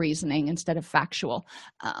emotional reasoning instead of factual?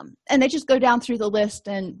 And they just go down through the list,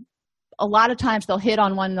 and a lot of times they'll hit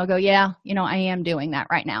on one and they'll go, yeah, I am doing that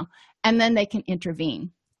right now. And then they can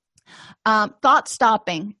intervene. Thought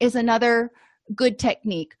stopping is another good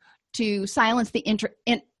technique to silence the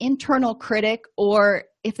internal critic, or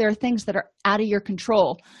if there are things that are out of your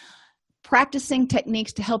control, practicing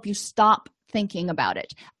techniques to help you stop thinking about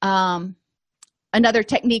it. Another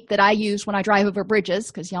technique that I use when I drive over bridges,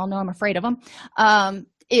 because y'all know I'm afraid of them,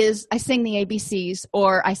 is I sing the ABCs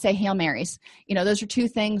or I say Hail Marys. Those are two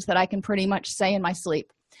things that I can pretty much say in my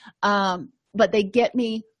sleep. But they get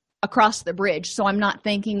me across the bridge, so I'm not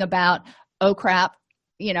thinking about, oh crap,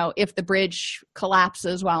 if the bridge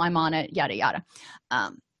collapses while I'm on it, yada, yada.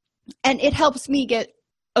 And it helps me get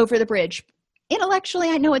over the bridge. Intellectually,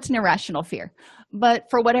 I know it's an irrational fear, but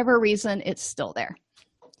for whatever reason, it's still there.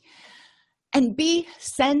 And be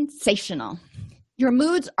sensational. Your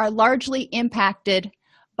moods are largely impacted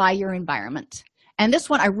by your environment. And this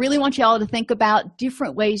one, I really want you all to think about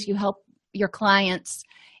different ways you help your clients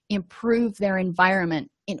improve their environment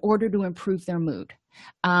in order to improve their mood.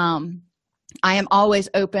 I am always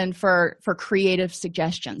open for creative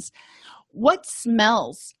suggestions. What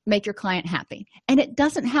smells make your client happy? And it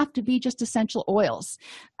doesn't have to be just essential oils.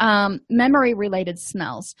 Memory related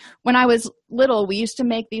smells. When I was little, we used to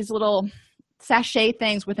make these little sachet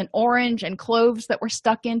things with an orange and cloves that were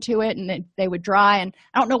stuck into it, and they would dry, and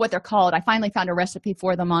I don't know what they're called. I finally found a recipe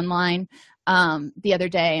for them online the other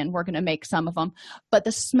day, and we're going to make some of them. But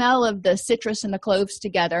the smell of the citrus and the cloves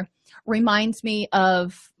together reminds me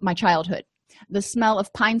of my childhood. The smell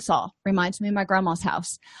of pine saw reminds me of my grandma's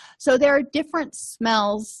house. So there are different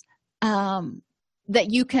smells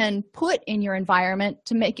that you can put in your environment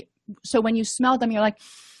to make it so when you smell them, you're like,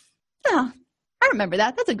 oh, I remember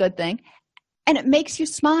that. That's a good thing. And it makes you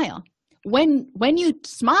smile. When you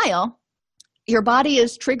smile, your body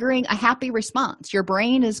is triggering a happy response. Your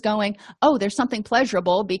brain is going, oh, there's something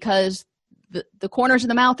pleasurable because the corners of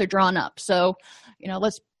the mouth are drawn up. So,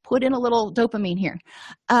 let's put in a little dopamine here.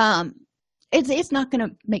 It's not going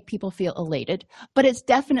to make people feel elated, but it's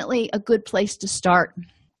definitely a good place to start.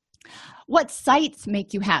 What sights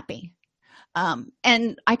make you happy?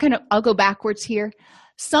 And I'll go backwards here.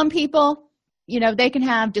 Some people, they can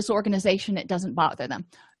have disorganization. It doesn't bother them.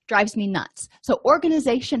 Drives me nuts. So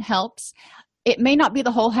organization helps. It may not be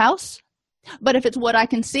the whole house, but if it's what I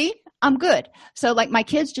can see, I'm good. So like my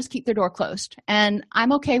kids just keep their door closed, and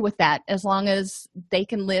I'm okay with that as long as they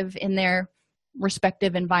can live in their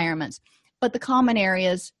respective environments. But the common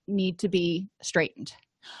areas need to be straightened.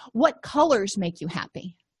 What colors make you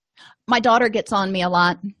happy? My daughter gets on me a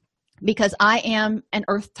lot because I am an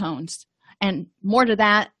earth tones, and more to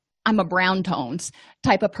that, I'm a brown tones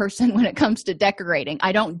type of person when it comes to decorating.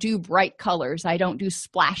 I don't do bright colors. I don't do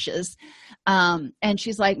splashes. And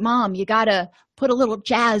she's like, Mom, you got to put a little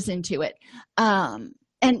jazz into it. And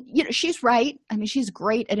she's right. I mean, she's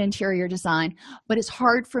great at interior design, but it's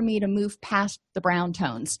hard for me to move past the brown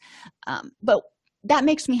tones. But that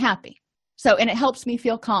makes me happy. So, and it helps me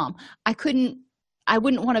feel calm. I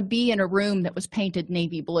wouldn't want to be in a room that was painted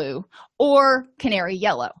navy blue or canary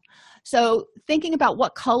yellow. So thinking about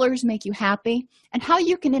what colors make you happy and how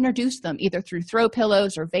you can introduce them either through throw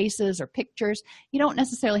pillows or vases or pictures. You don't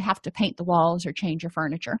necessarily have to paint the walls or change your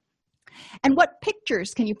furniture. And what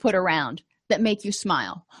pictures can you put around that make you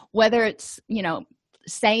smile? Whether it's,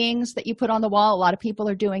 sayings that you put on the wall, a lot of people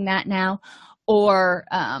are doing that now, or,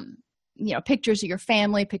 pictures of your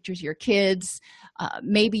family, pictures of your kids.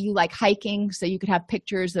 Maybe you like hiking, so you could have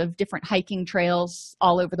pictures of different hiking trails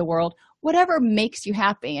all over the world. Whatever makes you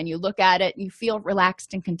happy and you look at it and you feel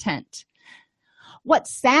relaxed and content. What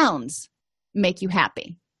sounds make you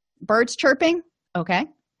happy? Birds chirping? Okay.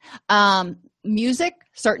 Music,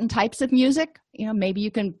 certain types of music. Maybe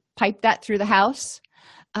you can pipe that through the house.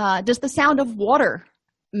 Does the sound of water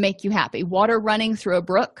make you happy? Water running through a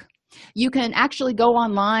brook? You can actually go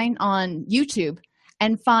online on YouTube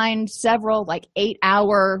and find several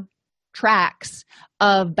 8-hour tracks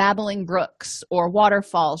of babbling brooks or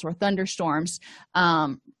waterfalls or thunderstorms,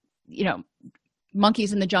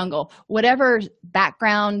 monkeys in the jungle, whatever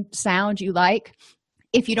background sound you like,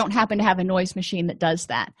 if you don't happen to have a noise machine that does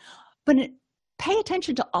that. But pay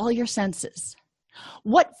attention to all your senses.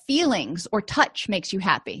 What feelings or touch makes you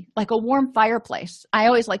happy? Like a warm fireplace. I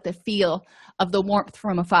always like the feel of the warmth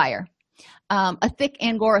from a fire. A thick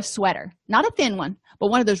Angora sweater, not a thin one, but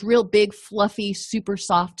one of those real big, fluffy, super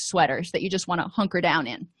soft sweaters that you just want to hunker down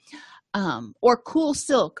in, or cool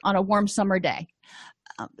silk on a warm summer day.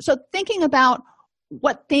 So thinking about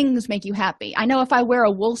what things make you happy. I know if I wear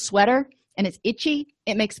a wool sweater and it's itchy,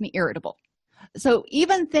 it makes me irritable. So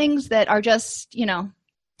even things that are just,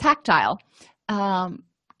 tactile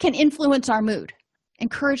can influence our mood.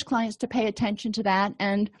 Encourage clients to pay attention to that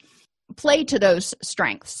and play to those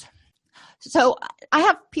strengths. So I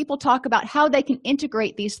have people talk about how they can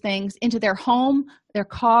integrate these things into their home, their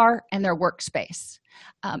car, and their workspace.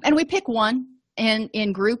 And we pick one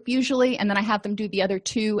in group usually, and then I have them do the other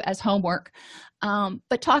two as homework.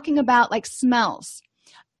 But talking about smells,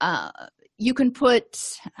 you can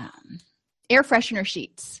put air freshener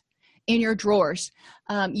sheets in your drawers.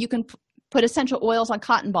 You can put essential oils on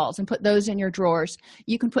cotton balls and put those in your drawers.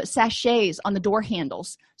 You can put sachets on the door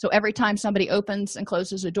handles. So every time somebody opens and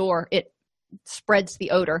closes a door, it spreads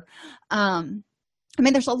the odor.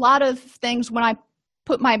 There's a lot of things. When I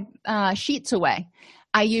put my sheets away,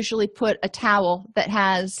 I usually put a towel that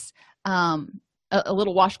has a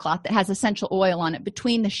little washcloth that has essential oil on it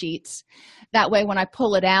between the sheets. That way, when I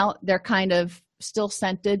pull it out, they're kind of still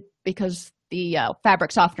scented because the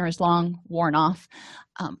fabric softener is long worn off.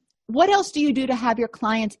 What else do you do to have your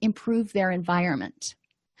clients improve their environment?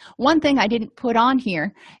 One thing I didn't put on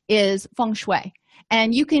here is feng shui.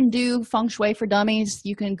 And you can do feng shui for dummies.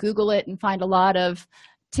 You can Google it and find a lot of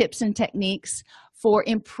tips and techniques. for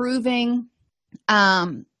improving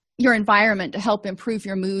your environment to help improve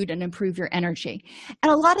your mood and improve your energy.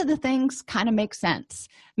 And a lot of the things kind of make sense.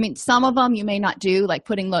 I mean, some of them you may not do, like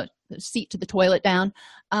putting the seat to the toilet down,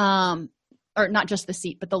 or not just the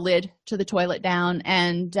seat, but the lid to the toilet down,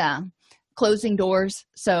 and closing doors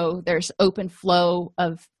so there's open flow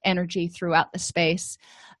of energy throughout the space.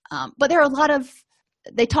 But there are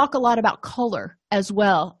they talk a lot about color as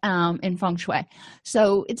well in feng shui.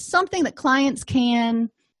 So it's something that clients can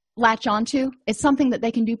latch onto. It's something that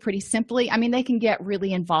they can do pretty simply. I mean, they can get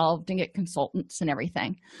really involved and get consultants and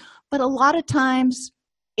everything. But a lot of times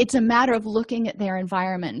it's a matter of looking at their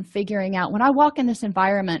environment and figuring out, when I walk in this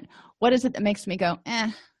environment, what is it that makes me go,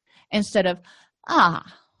 instead of,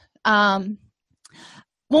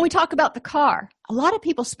 when we talk about the car, a lot of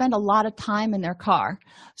people spend a lot of time in their car.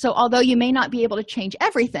 So although you may not be able to change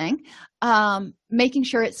everything, making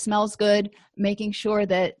sure it smells good, making sure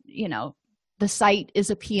that, the sight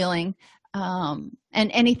is appealing, and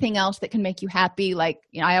anything else that can make you happy. Like,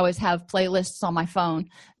 I always have playlists on my phone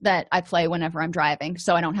that I play whenever I'm driving,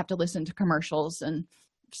 so I don't have to listen to commercials and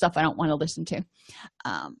stuff I don't want to listen to.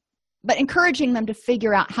 But encouraging them to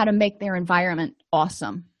figure out how to make their environment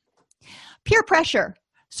awesome. Peer pressure.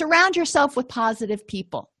 Surround yourself with positive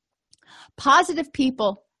people. Positive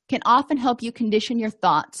people can often help you condition your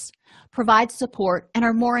thoughts, provide support, and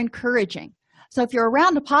are more encouraging. So if you're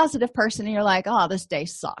around a positive person and you're like, oh, this day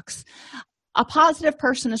sucks, a positive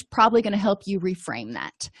person is probably going to help you reframe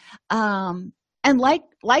that. And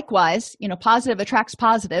likewise, positive attracts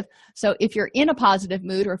positive. So if you're in a positive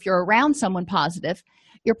mood, or if you're around someone positive,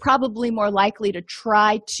 you're probably more likely to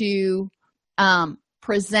try to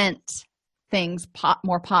present things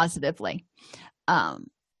more positively.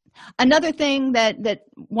 Another thing that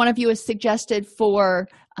one of you has suggested for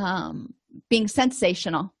being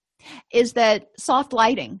sensational is that soft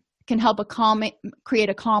lighting can help create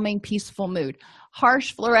a calming, peaceful mood.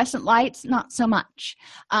 Harsh fluorescent lights, not so much.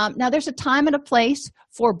 Now, there's a time and a place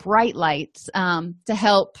for bright lights to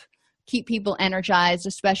help keep people energized,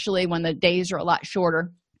 especially when the days are a lot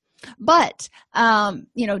shorter. But,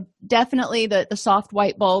 definitely the soft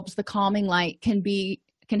white bulbs, the calming light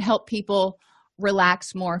can help people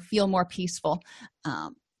relax more, feel more peaceful.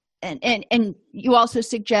 And you also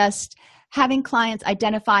suggest having clients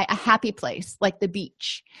identify a happy place like the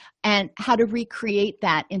beach and how to recreate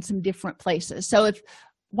that in some different places. So if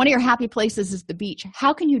one of your happy places is the beach,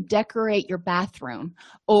 how can you decorate your bathroom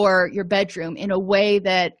or your bedroom in a way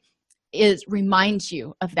that reminds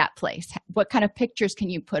you of that place? What kind of pictures can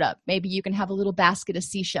you put up? Maybe you can have a little basket of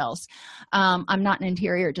seashells. I'm not an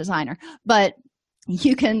interior designer, but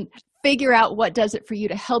you can figure out what does it for you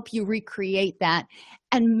to help you recreate that.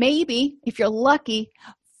 And maybe, if you're lucky,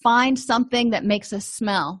 find something that makes a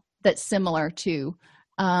smell that's similar to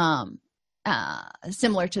that.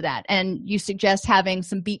 And you suggest having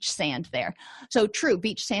some beach sand there. So true,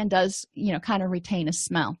 beach sand does, kind of retain a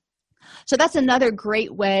smell. So that's another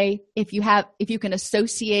great way, if you can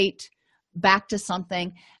associate back to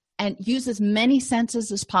something and use as many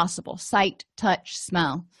senses as possible: sight, touch,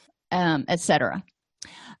 smell, etc.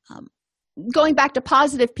 Going back to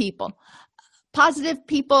positive people. Positive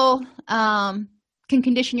people can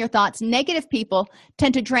condition your thoughts. Negative people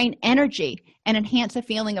tend to drain energy and enhance a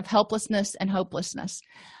feeling of helplessness and hopelessness.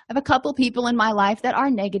 I have a couple people in my life that are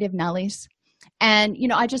negative Nellies. And,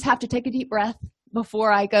 I just have to take a deep breath before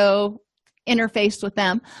I go interface with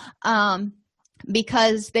them,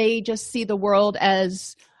 because they just see the world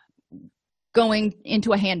as going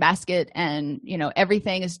into a handbasket and,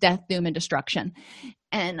 everything is death, doom, and destruction.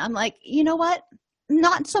 And I'm like, you know what?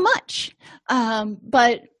 Not so much.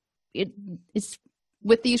 But it's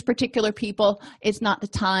with these particular people, it's not the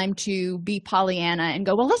time to be Pollyanna and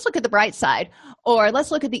go, well, let's look at the bright side, or let's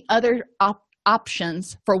look at the other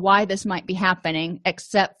options for why this might be happening,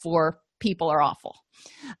 except for people are awful.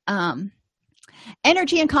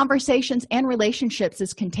 Energy in conversations and relationships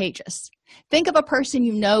is contagious. Think of a person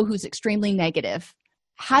who's extremely negative.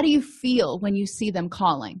 How do you feel when you see them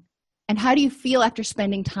calling? And how do you feel after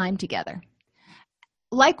spending time together?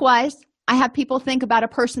 Likewise, I have people think about a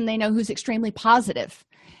person they know who's extremely positive.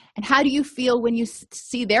 And how do you feel when you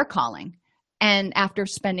see their calling and after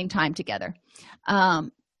spending time together?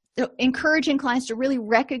 So encouraging clients to really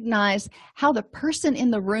recognize how the person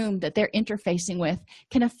in the room that they're interfacing with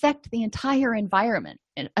can affect the entire environment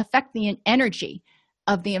and affect the energy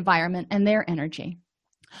of the environment and their energy.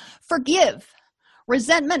 Forgive.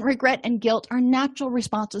 Resentment, regret, and guilt are natural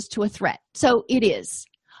responses to a threat. So it is.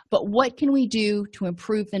 But what can we do to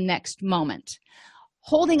improve the next moment?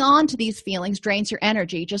 Holding on to these feelings drains your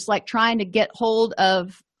energy, just like trying to get hold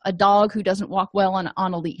of a dog who doesn't walk well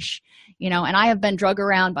on a leash, and I have been drug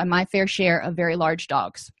around by my fair share of very large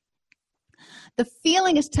dogs. The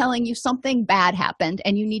feeling is telling you something bad happened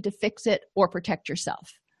and you need to fix it or protect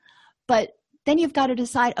yourself. But then you've got to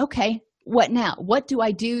decide, okay, what now? What do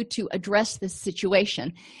I do to address this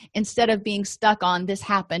situation instead of being stuck on this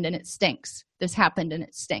happened and it stinks? This happened and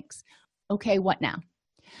it stinks. Okay, what now?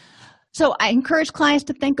 So I encourage clients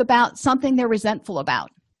to think about something they're resentful about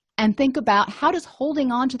and think about, how does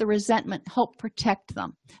holding on to the resentment help protect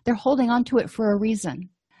them? They're holding on to it for a reason.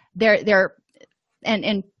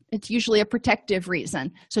 And it's usually a protective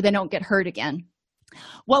reason, so they don't get hurt again.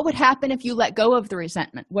 What would happen if you let go of the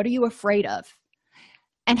resentment? What are you afraid of?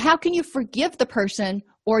 And how can you forgive the person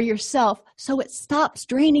or yourself so it stops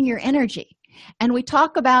draining your energy? And we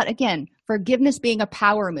talk about, again, forgiveness being a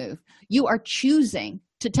power move. You are choosing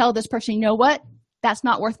to tell this person, you know what? That's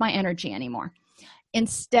not worth my energy anymore.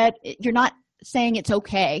 Instead, you're not saying it's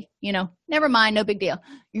okay, never mind, no big deal.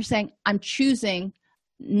 You're saying, I'm choosing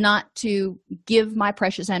not to give my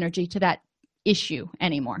precious energy to that issue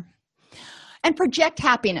anymore. And project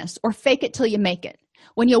happiness or fake it till you make it.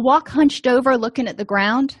 When you walk hunched over looking at the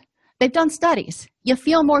ground, they've done studies. You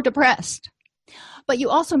feel more depressed. But you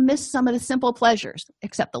also miss some of the simple pleasures,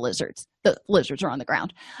 except the lizards. The lizards are on the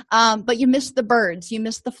ground. But you miss the birds, you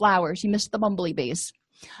miss the flowers, you miss the bumblebees.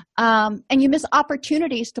 And you miss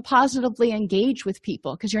opportunities to positively engage with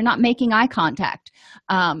people because you're not making eye contact.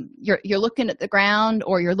 You're looking at the ground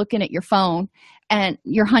or you're looking at your phone and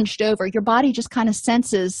you're hunched over. Your body just kind of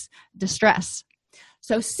senses distress.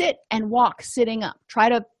 So sit and walk sitting up. Try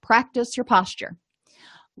to practice your posture.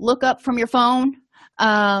 Look up from your phone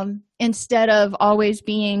instead of always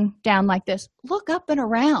being down like this. Look up and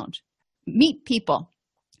around. Meet people.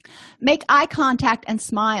 Make eye contact and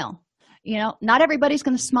smile. Not everybody's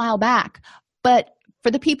going to smile back, but for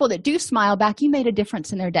the people that do smile back, you made a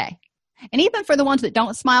difference in their day. And even for the ones that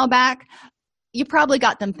don't smile back, you probably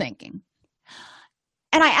got them thinking.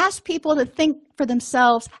 And I ask people to think for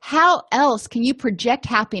themselves, how else can you project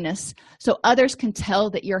happiness so others can tell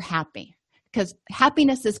that you're happy? Because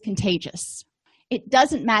happiness is contagious. It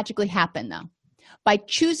doesn't magically happen, though. By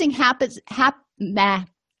choosing habits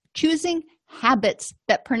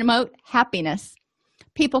that promote happiness,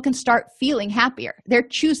 people can start feeling happier. They're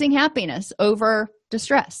choosing happiness over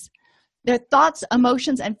distress. Their thoughts,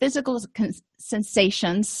 emotions, and physical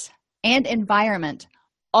sensations and environment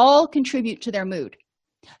all contribute to their mood.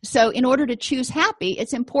 So in order to choose happy,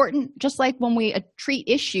 it's important, just like when we treat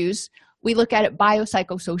issues, we look at it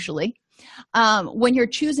biopsychosocially. When you're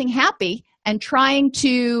choosing happy and trying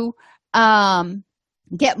to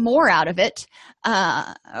get more out of it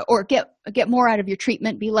or get more out of your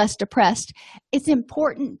treatment, be less depressed, it's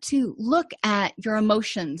important to look at your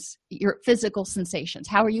emotions, your physical sensations.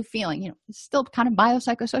 How are you feeling? It's still kind of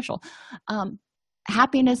biopsychosocial.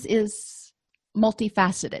 Happiness is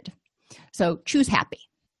multifaceted. So choose happy.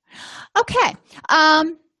 Okay.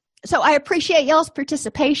 So I appreciate y'all's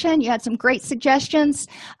participation. You had some great suggestions.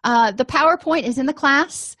 The PowerPoint is in the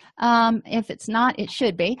class. If it's not, it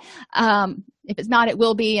should be. If it's not, it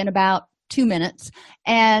will be in about 2 minutes.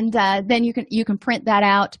 And then you can print that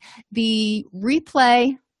out. The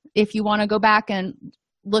replay, if you want to go back and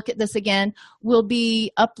look at this again, will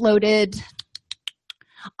be uploaded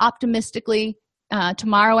optimistically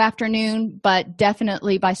tomorrow afternoon, but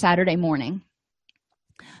definitely by Saturday morning.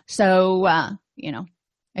 So,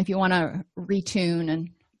 if you want to retune and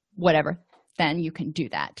whatever, then you can do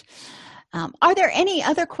that. Are there any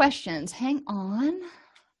other questions? Hang on.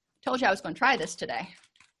 Told you I was going to try this today.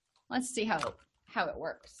 Let's see how it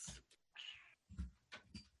works.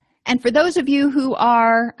 And for those of you who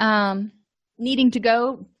are needing to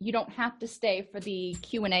go, you don't have to stay for the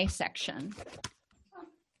Q&A section.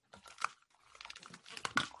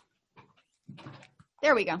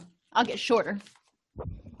 There we go. I'll get shorter.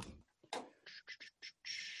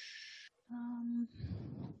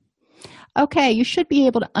 Okay, you should be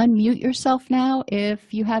able to unmute yourself now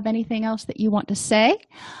if you have anything else that you want to say.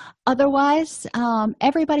 Otherwise,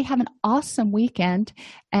 everybody have an awesome weekend,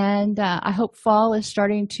 and I hope fall is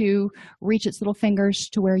starting to reach its little fingers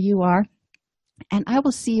to where you are. And I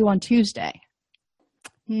will see you on Tuesday.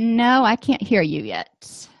 No, I can't hear you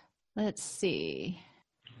yet. Let's see.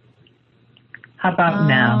 How about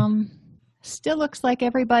now? Still looks like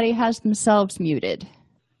everybody has themselves muted.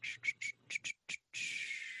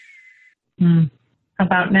 How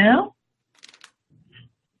about now?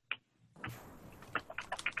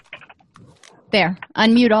 There,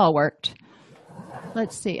 unmute all worked.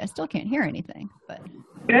 Let's see, I still can't hear anything, but.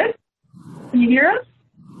 Good? Can you hear us?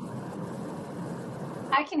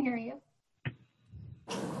 I can hear you.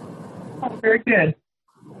 Oh, very good.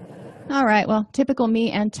 All right. Well, typical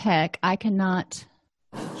me and tech. I cannot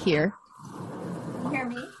hear. Can you hear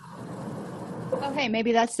me? Oh, hey,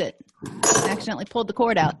 maybe that's it. I accidentally pulled the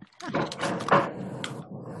cord out.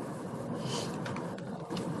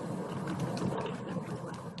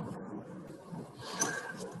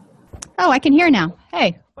 Oh, I can hear now.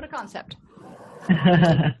 Hey, what a concept.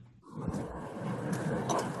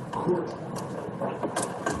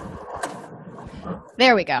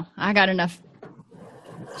 There we go. I got enough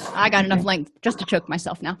length just to choke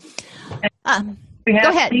myself now. We have go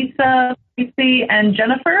ahead. Lisa, Lucy, and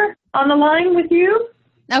Jennifer on the line with you.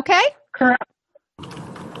 Okay. Correct.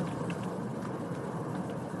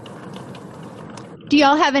 Do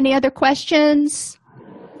y'all have any other questions?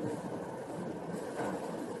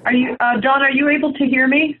 Are you, Dawn, are you able to hear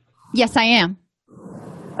me? Yes, I am.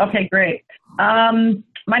 Okay, great.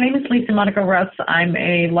 My name is Lisa Monaco Russ. I'm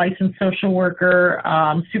a licensed social worker,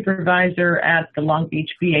 supervisor at the Long Beach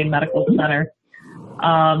VA Medical Center.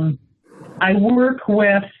 I work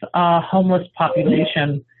with homeless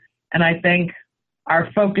population, and I think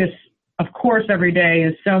our focus, of course, every day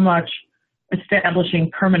is so much establishing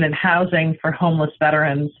permanent housing for homeless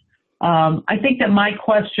veterans. I think that my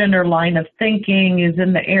question or line of thinking is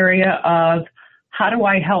in the area of how do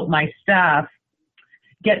I help my staff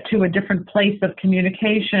get to a different place of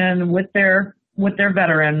communication with their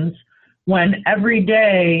veterans when every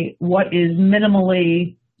day what is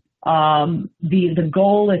minimally the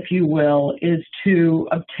goal, if you will, is to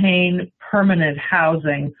obtain permanent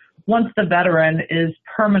housing. Once the veteran is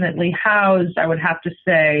permanently housed, I would have to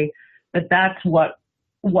say that that's what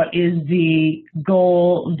is the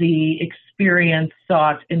goal, the experience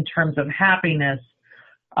sought in terms of happiness.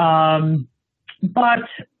 But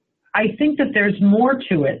I think that there's more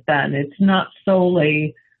to it than it's not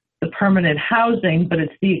solely the permanent housing, but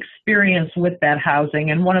it's the experience with that housing.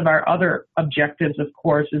 And one of our other objectives, of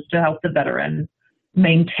course, is to help the veteran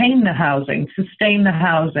maintain the housing, sustain the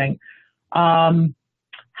housing. I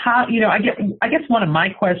guess one of my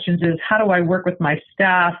questions is how do I work with my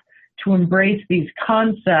staff to embrace these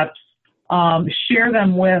concepts, share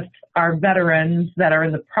them with our veterans that are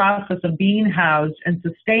in the process of being housed and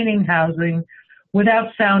sustaining housing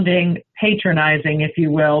without sounding patronizing, if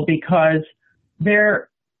you will, because their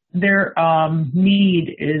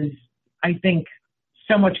need is, I think,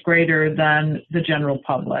 so much greater than the general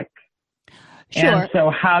public. Sure. And so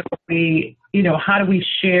how do we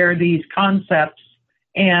share these concepts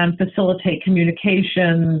and facilitate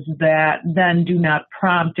communications that then do not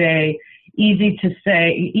prompt easy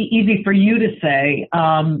for you to say,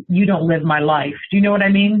 you don't live my life. Do you know what I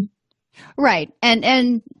mean? Right.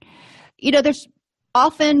 And there's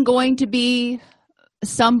often going to be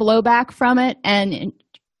some blowback from it, and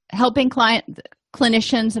helping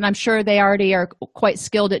clinicians, and I'm sure they already are quite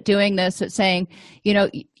skilled at doing this, at saying,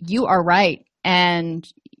 you are right, and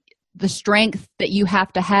the strength that you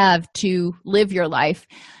have to live your life,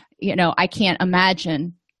 I can't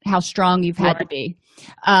imagine how strong you've had to be.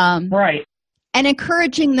 Right. And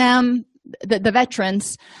encouraging them, the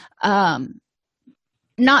veterans,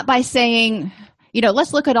 not by saying,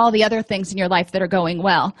 let's look at all the other things in your life that are going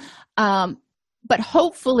well. But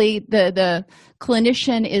hopefully the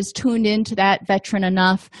clinician is tuned into that veteran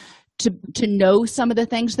enough to know some of the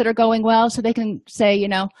things that are going well, so they can say,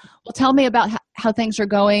 well, tell me about how things are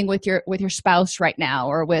going with your spouse right now,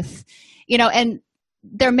 or with, and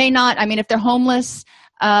there may not, if they're homeless,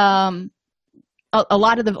 a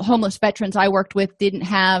lot of the homeless veterans I worked with didn't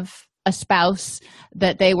have a spouse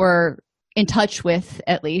that they were in touch with,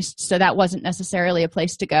 at least, so that wasn't necessarily a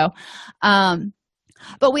place to go.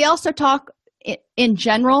 But we also talk in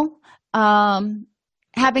general,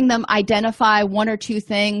 having them identify one or two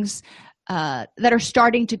things that are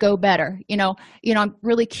starting to go better. I'm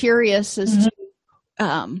really curious as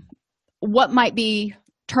to what might be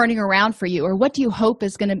turning around for you, or what do you hope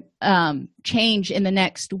is going to change in the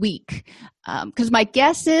next week? Because my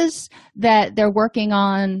guess is that they're working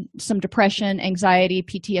on some depression, anxiety,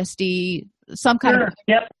 PTSD, some kind of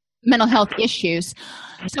mental health issues.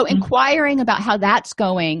 So inquiring about how that's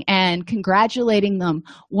going and congratulating them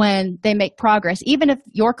when they make progress, even if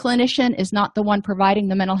your clinician is not the one providing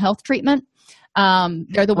the mental health treatment,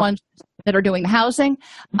 they're the ones that are doing the housing,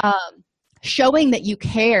 showing that you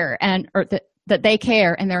care or that they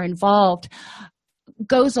care and they're involved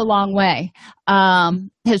goes a long way.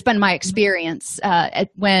 Has been my experience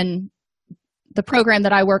when the program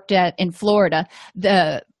that I worked at in Florida,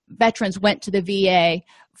 the veterans went to the VA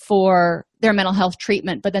for their mental health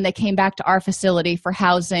treatment, but then they came back to our facility for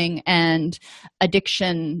housing and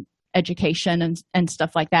addiction education and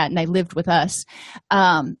stuff like that, and they lived with us.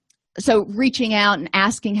 So reaching out and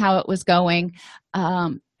asking how it was going,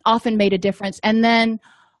 often made a difference. And then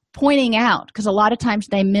pointing out, because a lot of times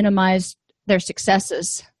they minimize their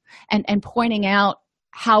successes, and pointing out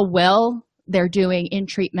how well they're doing in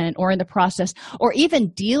treatment or in the process, or even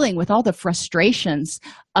dealing with all the frustrations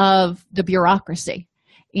of the bureaucracy,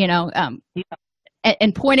 and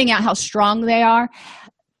pointing out how strong they are.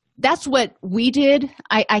 That's what we did.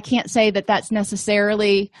 I can't say that that's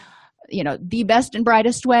necessarily, the best and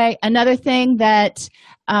brightest way. Another thing that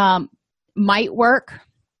might work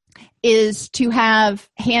is to have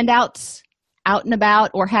handouts out and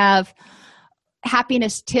about, or have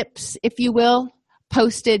happiness tips, if you will,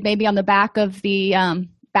 posted maybe on the back of the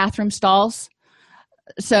bathroom stalls.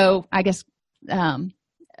 So I guess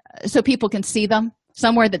so people can see them,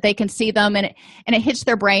 somewhere that they can see them, and it hits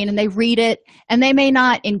their brain, and they read it, and they may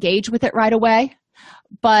not engage with it right away,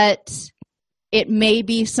 but it may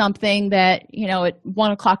be something that, at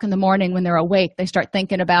 1:00 in the morning when they're awake, they start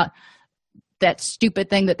thinking about that stupid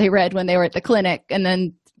thing that they read when they were at the clinic, and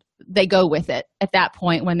then they go with it at that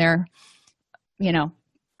point when they're,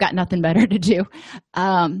 got nothing better to do.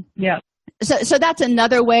 So that's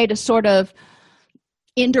another way to sort of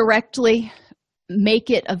indirectly make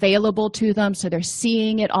it available to them, so they're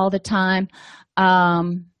seeing it all the time.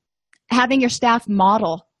 Having your staff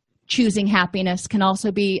model choosing happiness can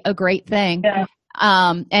also be a great thing.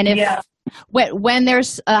 And if when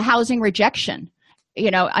there's a housing rejection,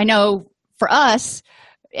 I know for us,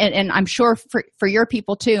 and I'm sure for your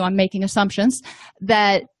people too, I'm making assumptions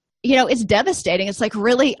that it's devastating. It's like,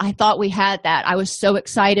 really, I thought we had that. I was so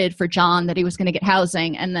excited for John that he was going to get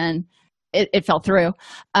housing, and then it fell through.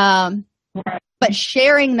 But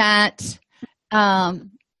sharing that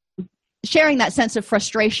sense of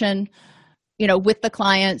frustration, with the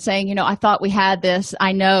client, saying, I thought we had this.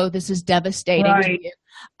 I know this is devastating to you.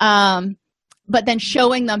 But then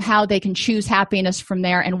showing them how they can choose happiness from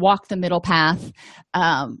there and walk the middle path,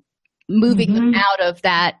 moving them out of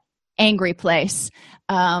that angry place,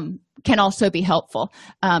 can also be helpful.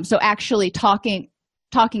 So actually talking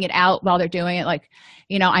it out while they're doing it, like,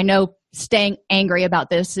 I know staying angry about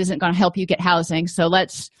this isn't going to help you get housing, so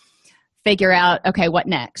let's figure out, okay, what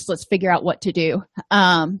next? Let's figure out what to do.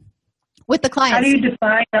 With the clients. How do you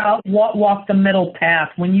define what walk the middle path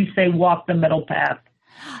when you say walk the middle path?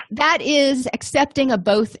 That is accepting a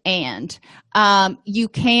both and. You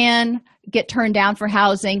can get turned down for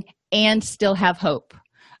housing and still have hope.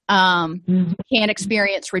 You can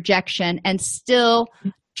experience rejection and still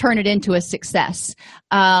turn it into a success.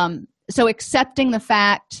 So accepting the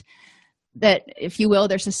fact that, if you will,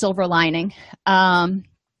 there's a silver lining,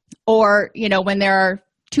 or, when there are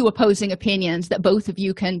two opposing opinions, that both of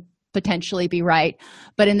you can potentially be right.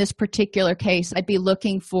 But in this particular case, I'd be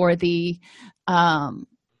looking for the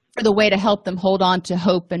way to help them hold on to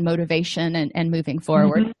hope and motivation and moving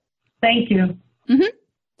forward. Thank you.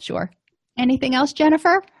 Sure. Anything else,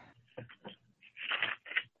 Jennifer?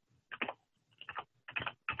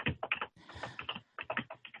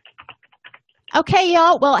 Okay,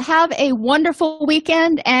 y'all. Well, have a wonderful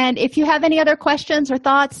weekend. And if you have any other questions or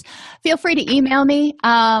thoughts, feel free to email me.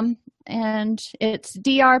 And it's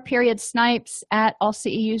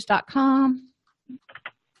dr.snipes@allceus.com.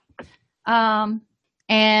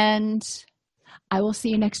 And I will see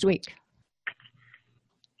you next week.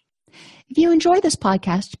 If you enjoy this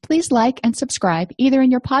podcast, please like and subscribe either in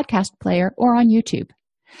your podcast player or on YouTube.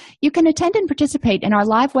 You can attend and participate in our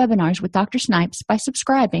live webinars with Dr. Snipes by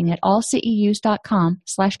subscribing at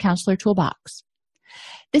allceus.com/counselor toolbox.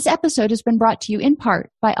 This episode has been brought to you in part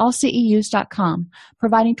by allceus.com,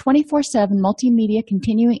 providing 24/7 multimedia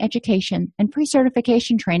continuing education and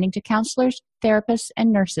pre-certification training to counselors, therapists,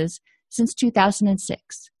 and nurses since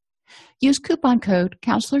 2006. Use coupon code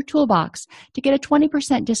Counselor Toolbox to get a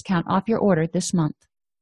 20% discount off your order this month.